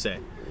sorry to say.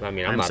 I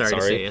mean, I'm not sorry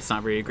to say it's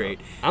not very great.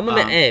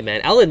 Hey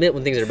man, I'll admit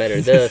when things are better.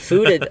 The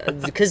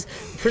food, because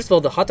first of all,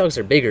 the hot dogs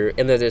are bigger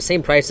and they're the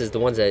same price as the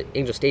ones at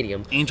Angel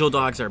Stadium. Angel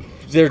dogs are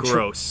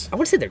gross. I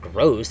wouldn't say they're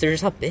gross. They're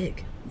just not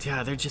big.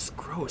 Yeah, they're just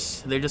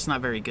gross. They're just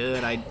not very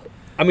good.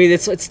 I mean,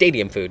 it's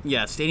stadium food.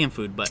 Yeah, stadium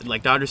food, but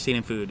Dodger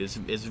Stadium food is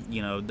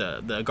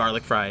the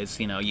garlic fries.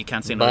 You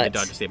can't say no to the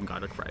Dodger Stadium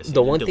garlic fries.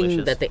 The one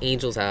thing that the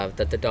Angels have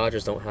that the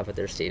Dodgers don't have at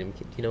their stadium,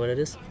 you know what it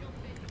is?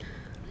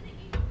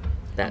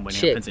 That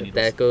chick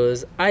that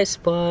goes, ice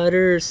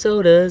water,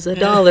 soda's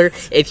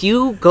 $1. If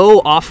you go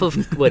off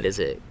of, what is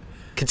it,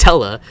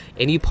 Catella,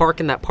 and you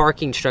park in that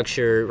parking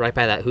structure right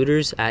by that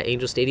Hooters at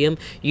Angel Stadium,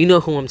 you know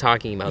who I'm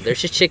talking about.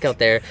 There's a chick out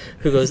there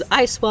who goes,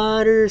 ice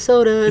water,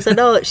 soda's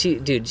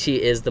 $1. She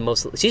is the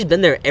most, she's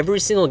been there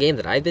every single game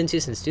that I've been to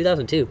since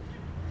 2002.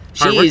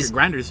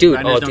 Grinders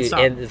don't stop.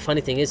 And the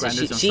funny thing is,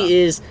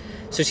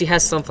 she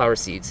has sunflower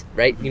seeds,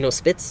 right?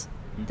 Spits,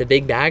 the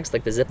big bags, the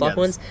Ziploc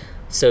ones.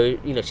 So,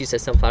 she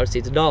says sunflower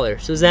seeds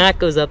 $1. So Zach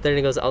goes up there and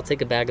he goes, I'll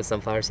take a bag of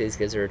sunflower seeds,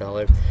 gives her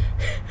 $1.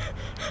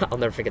 I'll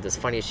never forget this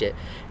funniest shit.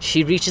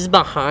 She reaches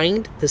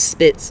behind the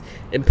spits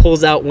and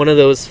pulls out one of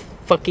those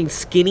fucking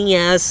skinny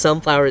ass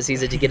sunflower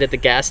seeds that you get at the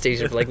gas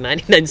station for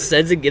 99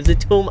 cents and gives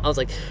it to him. I was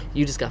like,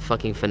 you just got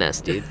fucking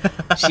finessed, dude.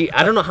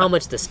 I don't know how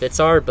much the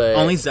spits are, but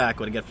only Zach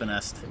would get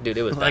finessed. Dude,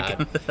 it was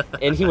bad.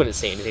 And he wouldn't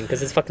say anything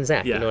because it's fucking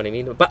Zach, you know what I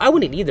mean? But I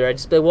wouldn't either. I'd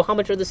just be like, well, how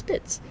much are the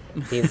spits?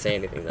 He didn't say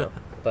anything though.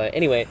 But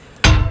anyway,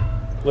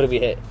 what did we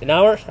hit? An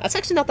hour? That's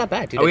actually not that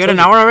bad, dude. Are we at an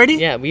hour already?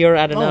 Yeah, we are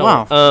at an hour.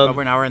 Wow.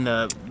 We're an hour in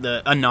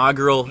the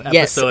inaugural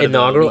episode of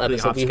the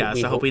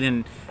Hopscast. I hope we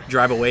didn't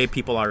drive away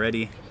people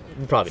already.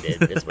 We probably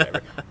did. It's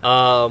whatever.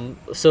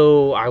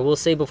 So I will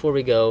say before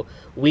we go,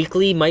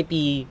 weekly might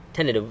be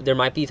tentative. There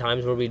might be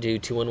times where we do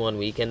 2 in 1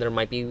 week, and there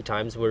might be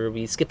times where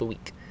we skip a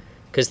week.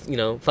 Because,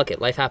 fuck it,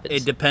 life happens.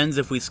 It depends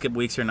if we skip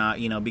weeks or not,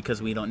 because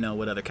we don't know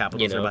what other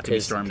capitals are about to be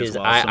stormed as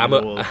well. I'm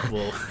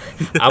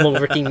a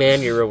working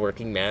man, you're a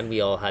working man. We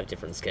all have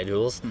different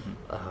schedules.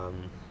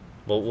 Mm-hmm.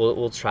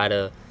 We'll try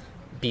to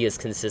be as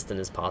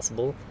consistent as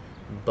possible.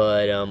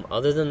 But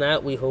other than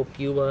that, we hope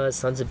you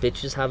sons of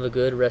bitches have a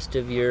good rest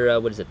of your,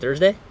 what is it,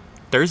 Thursday?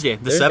 Thursday,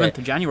 the 7th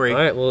of January, all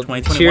right, well,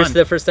 2021. Cheers to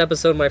the first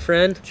episode, my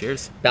friend.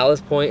 Cheers.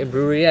 Ballast Point and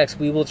Brewery X.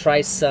 We will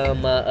try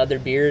some other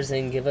beers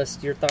and give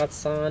us your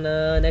thoughts on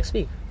next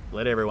week.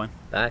 Later, everyone.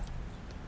 Bye.